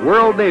roundup of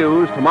world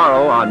news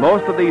tomorrow on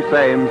most of these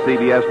same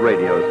CBS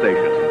radio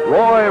stations.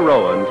 Roy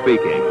Rowan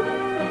speaking.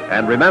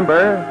 And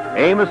remember,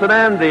 Amos and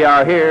Andy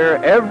are here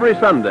every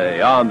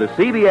Sunday on the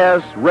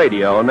CBS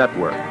Radio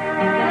Network.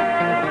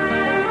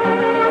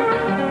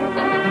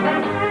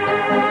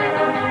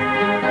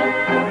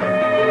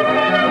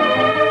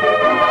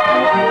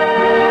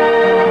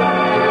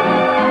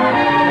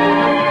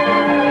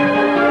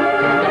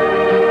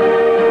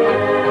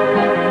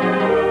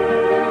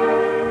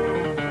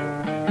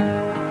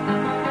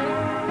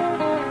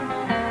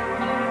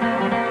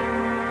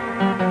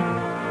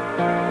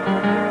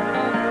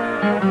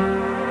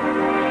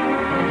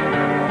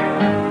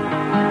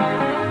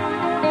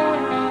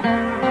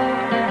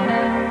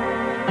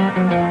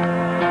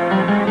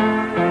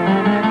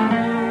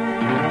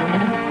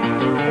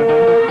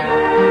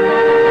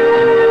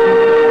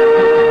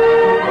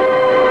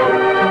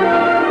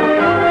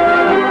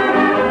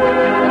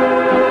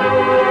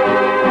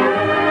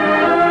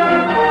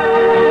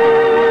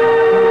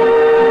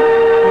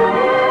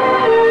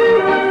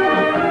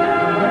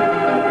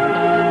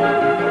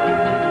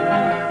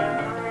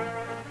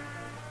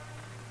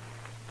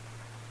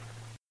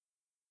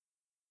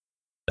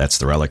 That's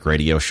the Relic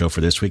Radio Show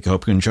for this week. I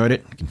hope you enjoyed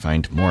it. You can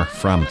find more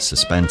from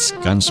Suspense,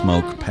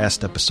 Gunsmoke,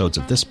 past episodes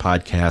of this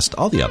podcast,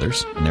 all the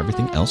others, and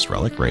everything else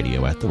Relic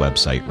Radio at the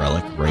website,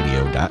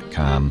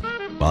 relicradio.com.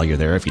 While you're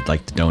there, if you'd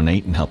like to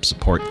donate and help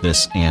support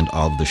this and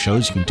all of the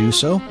shows, you can do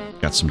so.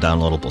 Got some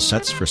downloadable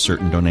sets for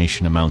certain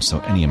donation amounts, so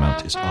any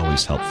amount is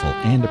always helpful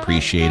and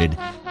appreciated.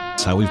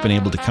 It's how we've been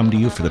able to come to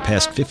you for the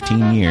past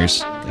 15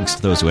 years. Thanks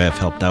to those who have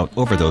helped out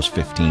over those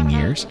 15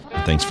 years.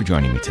 And thanks for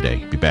joining me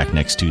today. Be back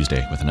next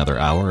Tuesday with another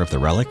hour of the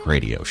Relic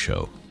Radio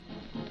Show.